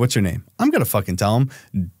 hey, what's your name? I'm going to fucking tell them.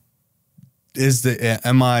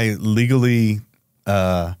 Am I legally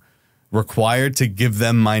required to give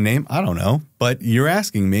them my name? I don't know, but you're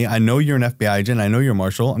asking me. I know you're an FBI agent. I know you're a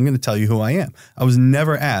marshal. I'm going to tell you who I am. I was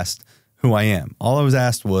never asked who I am. All I was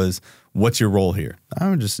asked was, what's your role here?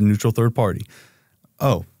 I'm just a neutral third party.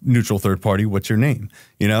 Oh, neutral third party. What's your name?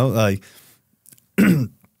 Like,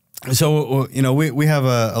 so, we have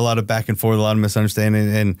a lot of back and forth, a lot of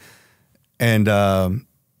misunderstanding, and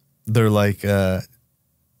they're like,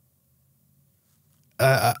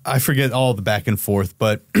 I forget all the back and forth,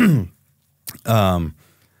 but they're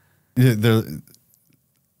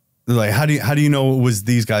like, how do you know it was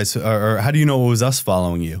these guys, or how do you know it was us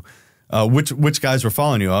following you? Which guys were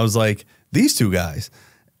following you? I was like, these two guys,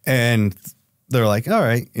 and they're like, all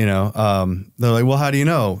right, they're like, well, how do you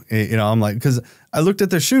know? I'm like, because I looked at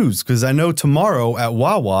their shoes because I know tomorrow at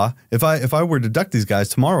Wawa, if I were to duck these guys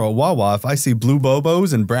tomorrow at Wawa, if I see blue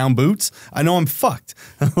Bobos and brown boots, I know I'm fucked.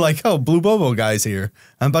 Like, oh, blue Bobo guy's here.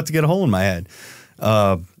 I'm about to get a hole in my head.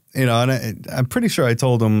 You know, and I'm pretty sure I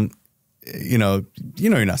told them, you know,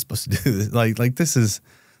 you're not supposed to do this. Like this is,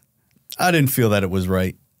 I didn't feel that it was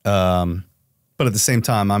right. But at the same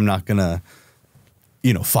time, I'm not gonna,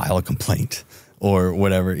 you know, file a complaint or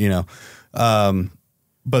whatever, you know.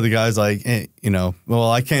 But the guy's like, you know,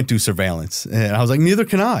 well, I can't do surveillance. And I was like, neither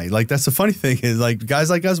can I. Like, that's the funny thing is, like,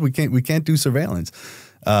 guys like us, we can't do surveillance.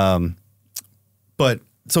 But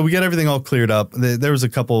so we got everything all cleared up. There was a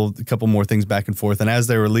couple more things back and forth. And as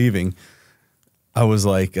they were leaving, I was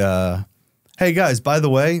like, hey, guys, by the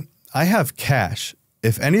way, I have cash.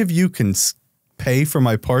 If any of you can pay for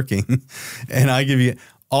my parking and I give you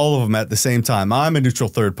all of them at the same time, I'm a neutral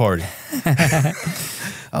third party.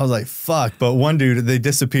 I was like, fuck. But one dude, they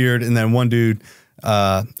disappeared. And then one dude,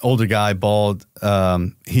 older guy, bald,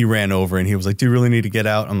 he ran over and he was like, do you really need to get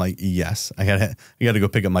out? I'm like, yes, I got to go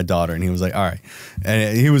pick up my daughter. And he was like, all right.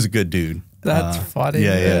 And he was a good dude. That's funny.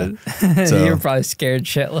 Yeah. So, you were probably scared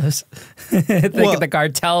shitless. Thinking the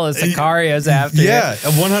cartel is Sicarios after you. Yeah,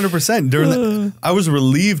 100%. I was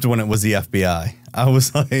relieved when it was the FBI. I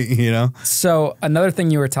was like, you know. So another thing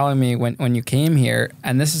you were telling me when you came here,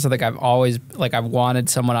 and this is something I've always, like, I've wanted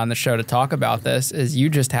someone on the show to talk about this, is you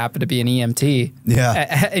just happen to be an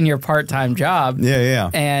EMT in your part-time job. Yeah.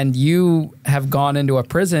 And you have gone into a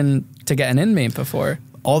prison to get an inmate before.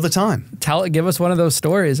 All the time. Give us one of those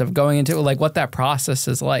stories of going into, like, what that process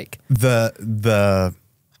is like. The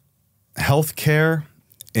healthcare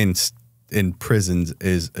in prisons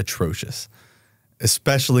is atrocious,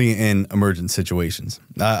 especially in emergent situations.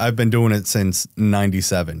 I've been doing it since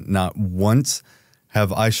 '97. Not once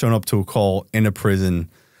have I shown up to a call in a prison.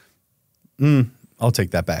 I'll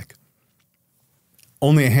take that back.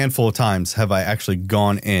 Only a handful of times have I actually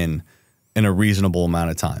gone in a reasonable amount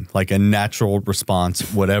of time, like a natural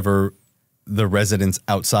response, whatever the residents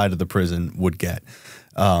outside of the prison would get.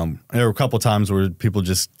 There were a couple of times where people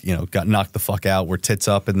just, you know, got knocked the fuck out. We're tits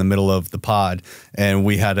up in the middle of the pod, and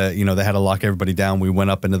we had to, you know, they had to lock everybody down. We went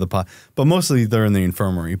up into the pod, but mostly they're in the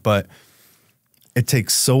infirmary. But it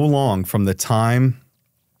takes so long from the time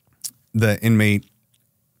the inmate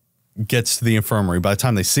gets to the infirmary, by the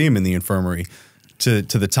time they see him in the infirmary, to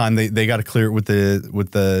the time they got to clear it with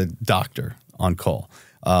the doctor on call.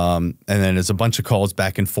 And then there's a bunch of calls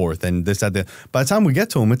back and forth and this, that, that. By the time we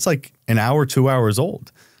get to him, it's like an hour, 2 hours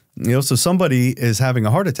old. You know, so somebody is having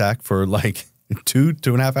a heart attack for like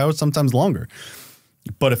 2.5 hours, sometimes longer.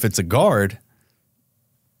 But if it's a guard,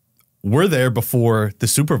 we're there before the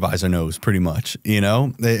supervisor knows, pretty much. You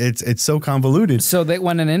know, it's so convoluted. So that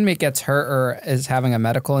when an inmate gets hurt or is having a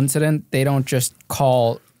medical incident, they don't just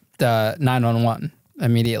call the 911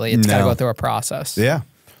 immediately. It's got to go through a process. Yeah,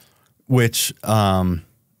 which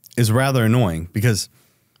is rather annoying because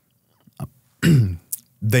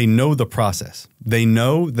they know the process. They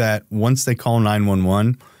know that once they call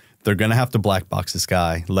 911, they're going to have to black box this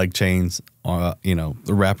guy, leg chains, you know,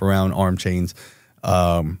 the wraparound arm chains.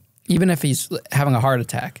 Even if he's having a heart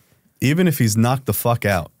attack. Even if he's knocked the fuck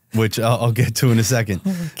out, which I'll get to in a second.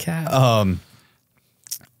 Holy cow.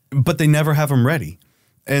 But they never have him ready.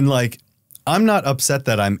 And like, I'm not upset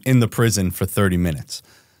that I'm in the prison for 30 minutes.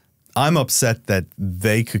 I'm upset that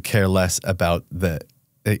they could care less about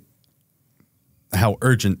how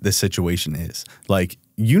urgent this situation is. Like,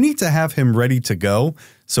 you need to have him ready to go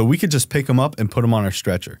so we could just pick him up and put him on our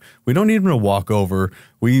stretcher. We don't need him to walk over.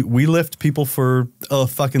 We lift people for a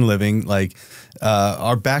fucking living. Like,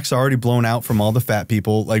 our backs are already blown out from all the fat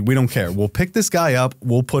people. Like, we don't care. We'll pick this guy up.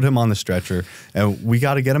 We'll put him on the stretcher, and we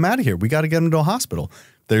got to get him out of here. We got to get him to a hospital.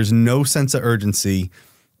 There's no sense of urgency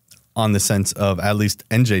on the sense of at least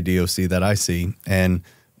NJDOC that I see. And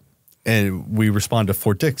we respond to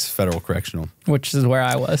Fort Dix Federal Correctional. Which is where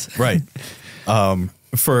I was. Right.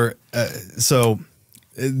 So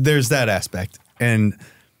there's that aspect. And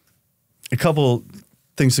a couple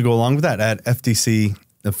things to go along with that. At FDC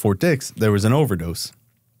at Fort Dix, there was an overdose.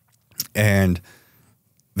 And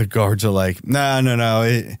the guards are like, no,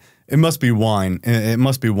 it must be wine. It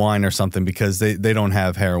must be wine or something because they don't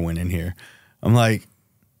have heroin in here. I'm like,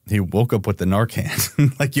 he woke up with the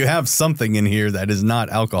Narcan. Like, you have something in here that is not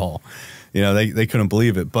alcohol. You know, they couldn't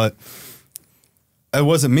believe it. But it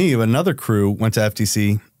wasn't me. Another crew went to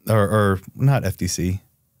FTC, or not FTC.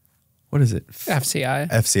 What is it?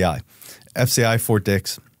 FCI. FCI Fort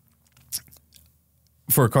Dix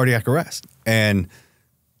for a cardiac arrest. And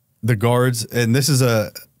the guards, and this is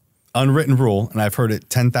a unwritten rule, and I've heard it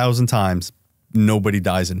 10,000 times, nobody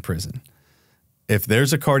dies in prison. If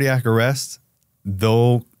there's a cardiac arrest,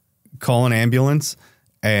 they'll call an ambulance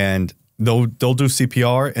and they'll do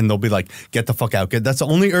CPR and they'll be like, get the fuck out. That's the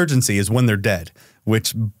only urgency is when they're dead,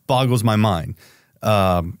 which boggles my mind.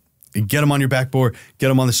 Get them on your backboard, get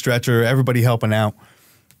them on the stretcher, everybody helping out,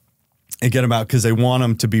 and get them out because they want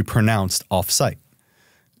them to be pronounced off-site.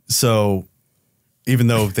 So even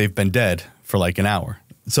though they've been dead for like an hour.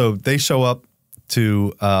 So they show up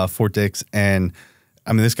to Fort Dix, and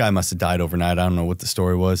I mean, this guy must have died overnight. I don't know what the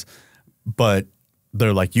story was, but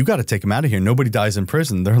they're like, you got to take him out of here. Nobody dies in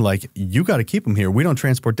prison. They're like, you got to keep him here. We don't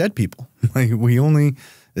transport dead people. Like, we only,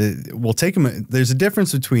 we'll take him. There's a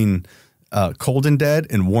difference between cold and dead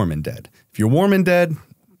and warm and dead. If you're warm and dead,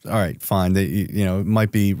 all right, fine. It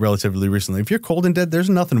might be relatively recently. If you're cold and dead, there's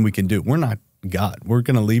nothing we can do. We're not God. We're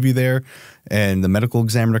going to leave you there, and the medical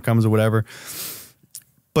examiner comes or whatever.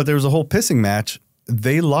 But there was a whole pissing match.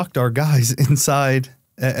 They locked our guys inside.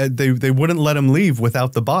 They wouldn't let him leave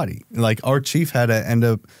without the body. Like, our chief had to end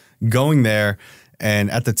up going there. And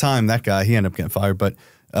at the time, that guy, he ended up getting fired. But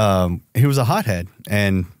he was a hothead.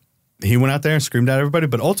 And he went out there and screamed at everybody.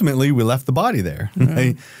 But ultimately, we left the body there.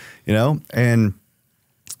 Mm-hmm. And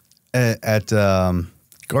at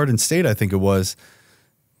Garden State, I think it was,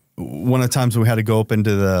 one of the times we had to go up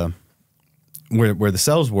into the where the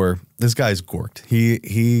cells were, this guy's gorked.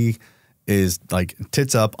 He is like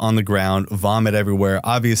tits up on the ground, vomit everywhere,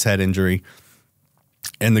 obvious head injury.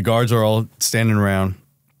 And the guards are all standing around.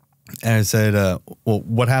 And I said, well,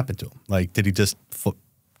 what happened to him? Like, did he just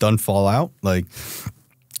done fall out? Like,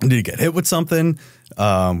 did he get hit with something?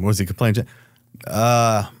 Was he complaining?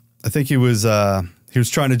 I think he was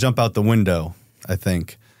trying to jump out the window, I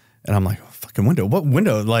think. And I'm like, oh, fucking window? What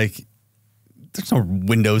window? Like, there's no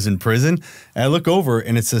windows in prison. And I look over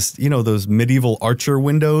and it's just, those medieval archer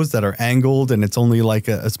windows that are angled and it's only like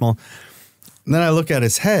a small. And then I look at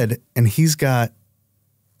his head and he's got,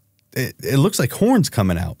 it looks like horns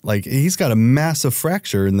coming out. Like, he's got a massive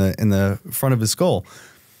fracture in the front of his skull.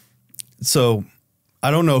 So I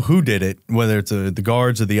don't know who did it, whether it's the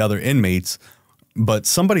guards or the other inmates, but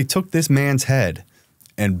somebody took this man's head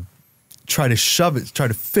and try to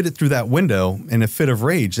fit it through that window in a fit of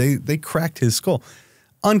rage. They cracked his skull.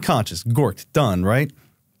 Unconscious, gorked, done, right?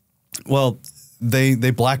 Well, they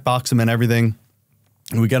black box him and everything.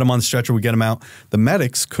 We get him on the stretcher, we get him out. The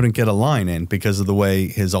medics couldn't get a line in because of the way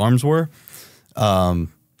his arms were.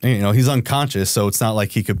 He's unconscious, so it's not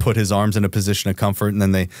like he could put his arms in a position of comfort, and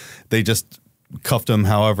then they just cuffed him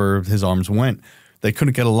however his arms went. They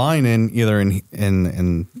couldn't get a line in either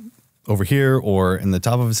in over here or in the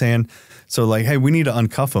top of his hand. So like, hey, we need to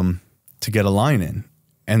uncuff him to get a line in.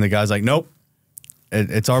 And the guy's like, nope,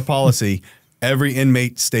 it's our policy. Every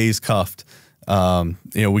inmate stays cuffed.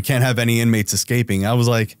 We can't have any inmates escaping. I was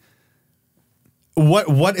like,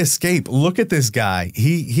 what escape? Look at this guy.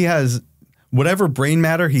 He has whatever brain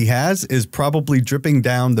matter he has is probably dripping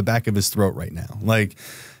down the back of his throat right now. Like,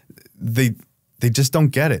 they just don't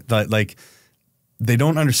get it. Like, they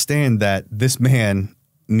don't understand that this man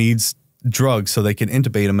needs drugs so they can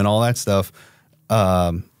intubate him and all that stuff.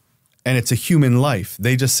 And it's a human life.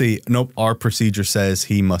 They just see, nope, our procedure says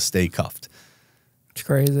he must stay cuffed. It's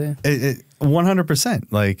crazy.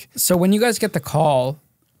 100%. Like, so when you guys get the call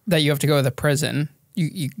that you have to go to the prison,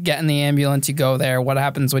 you get in the ambulance, you go there. What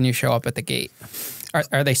happens when you show up at the gate?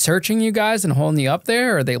 Are they searching you guys and holding you up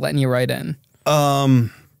there, or are they letting you right in?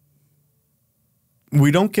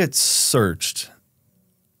 We don't get searched,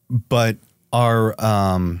 but our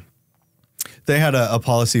they had a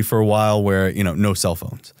policy for a while where, no cell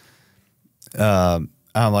phones. I'm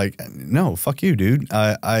like, no, fuck you, dude.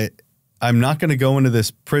 I'm not going to go into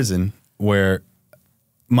this prison where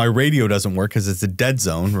my radio doesn't work because it's a dead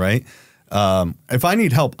zone, right? If I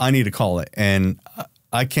need help, I need to call it. And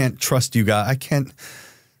I can't trust you guys.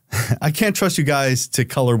 I can't trust you guys to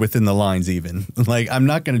color within the lines even. Like, I'm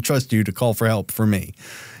not going to trust you to call for help for me.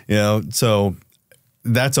 So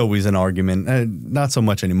that's always an argument. Not so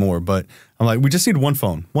much anymore, but I'm like, we just need one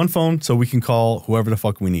phone so we can call whoever the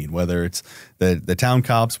fuck we need, whether it's the town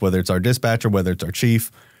cops, whether it's our dispatcher, whether it's our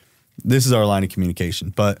chief. This is our line of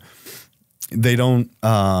communication. But they don't,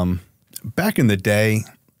 back in the day,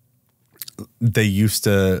 they used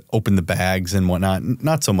to open the bags and whatnot.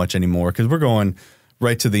 Not so much anymore, because we're going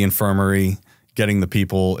right to the infirmary, getting the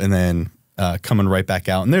people, and then coming right back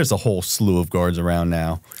out. And there's a whole slew of guards around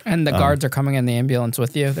now. And the guards are coming in the ambulance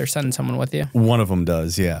with you? They're sending someone with you? One of them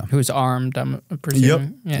does, yeah. Who's armed, I'm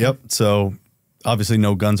presuming? Yep. So obviously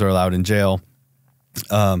no guns are allowed in jail.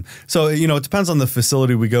 So, it depends on the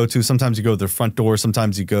facility we go to. Sometimes you go to the front door.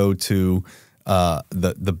 Sometimes you go to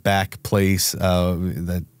the back place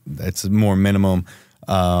that's more minimum.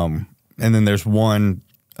 And then there's one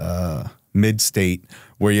mid-state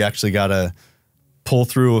where you actually got to pull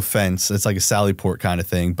through a fence. It's like a sally port kind of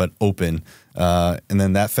thing, but open. And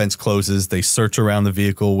then that fence closes. They search around the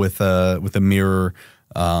vehicle with a mirror.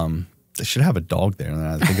 They should have a dog there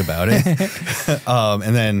now that I think about it.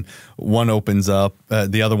 And then one opens up,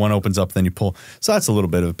 the other one opens up, then you pull. So that's a little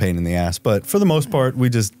bit of a pain in the ass. But for the most part, we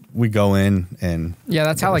go in and... Yeah,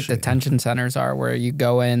 that's how like detention centers are, where you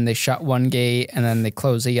go in, they shut one gate, and then they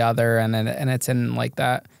close the other, and it's in like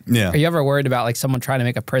that. Yeah. Are you ever worried about like someone trying to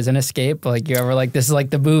make a prison escape? Like you ever like, this is like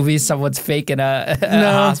the movie, someone's faking a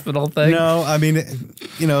hospital thing? No, I mean,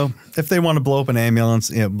 you know, if they want to blow up an ambulance,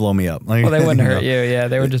 blow me up. Like, well, they wouldn't hurt you. Yeah,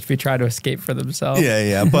 they would just be trying to escape for themselves.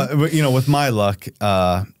 Yeah. But, you know, with my luck,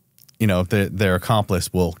 you know, their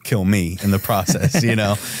accomplice will kill me in the process, you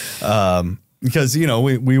know, because, you know,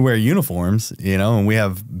 we wear uniforms, you know, and we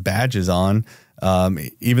have badges on,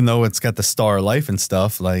 even though it's got the Star of Life and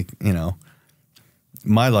stuff, like, you know,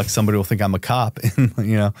 my luck, somebody will think I'm a cop,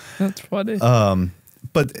 you know. That's funny.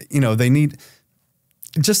 But, you know, they need,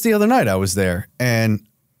 just the other night I was there and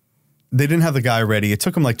they didn't have the guy ready. It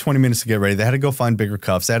took them like 20 minutes to get ready. They had to go find bigger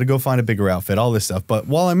cuffs. They had to go find a bigger outfit, all this stuff. But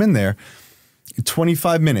while I'm in there,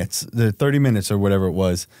 25 minutes, 30 minutes or whatever it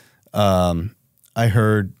was, I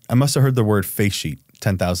must have heard the word face sheet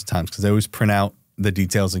 10,000 times because they always print out the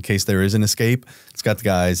details in case there is an escape. It's got the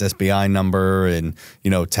guy's SBI number and,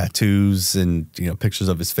 you know, tattoos and, you know, pictures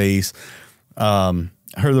of his face. I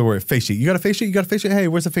heard the word face sheet. You got a face sheet? You got a face sheet? Hey,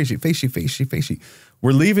 where's the face sheet? Face sheet, face sheet, face sheet.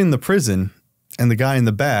 We're leaving the prison and the guy in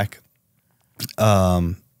the back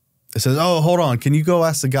says, oh, hold on. Can you go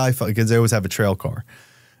ask the guy, because they always have a trail car.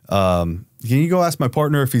 Can you go ask my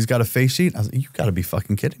partner if he's got a face sheet? I was like, you got to be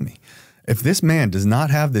fucking kidding me. If this man does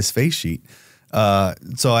not have this face sheet. So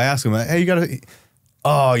I asked him, hey, you got a...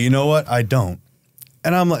 Oh, you know what? I don't.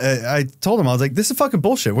 And I told him, I was like, this is fucking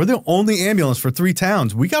bullshit. We're the only ambulance for 3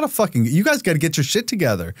 towns. We got to fucking, you guys got to get your shit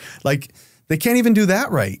together. Like, they can't even do that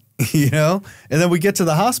right, you know? And then we get to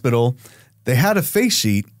the hospital. They had a face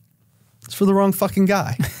sheet. It's for the wrong fucking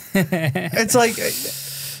guy. It's like,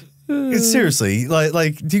 it's seriously,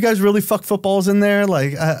 like, do you guys really fuck footballs in there?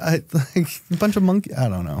 Like, like a bunch of monkeys. I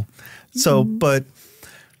don't know. So, but,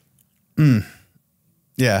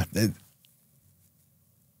 yeah.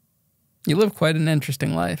 You live quite an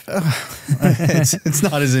interesting life. It's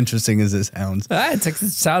not as interesting as it sounds. It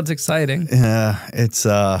sounds exciting. Yeah, it's...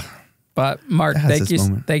 But Mark, thank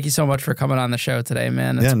you so much for coming on the show today,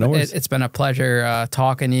 man. It's been a pleasure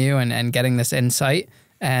talking to you and getting this insight,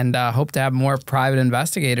 and hope to have more private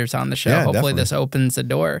investigators on the show. Yeah, hopefully this opens the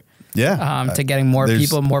door. Yeah. To getting more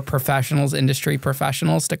people, more professionals, industry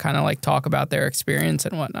professionals to kind of like talk about their experience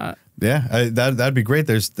and whatnot. Yeah, that'd be great.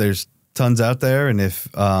 There's tons out there, and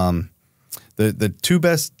if the 2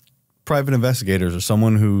 best private investigators are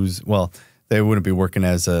someone who's, well, they wouldn't be working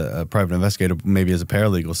as a private investigator, maybe as a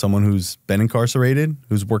paralegal, someone who's been incarcerated,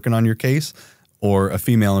 who's working on your case, or a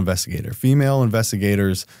female investigator. Female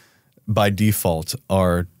investigators by default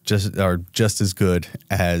are just as good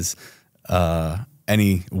as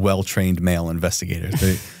any well-trained male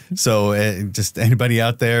investigator. So just anybody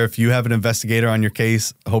out there, if you have an investigator on your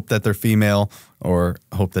case, hope that they're female or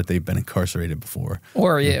hope that they've been incarcerated before.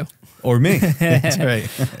 Or you. Or me. That's right.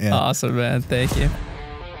 Yeah. Awesome, man. Thank you.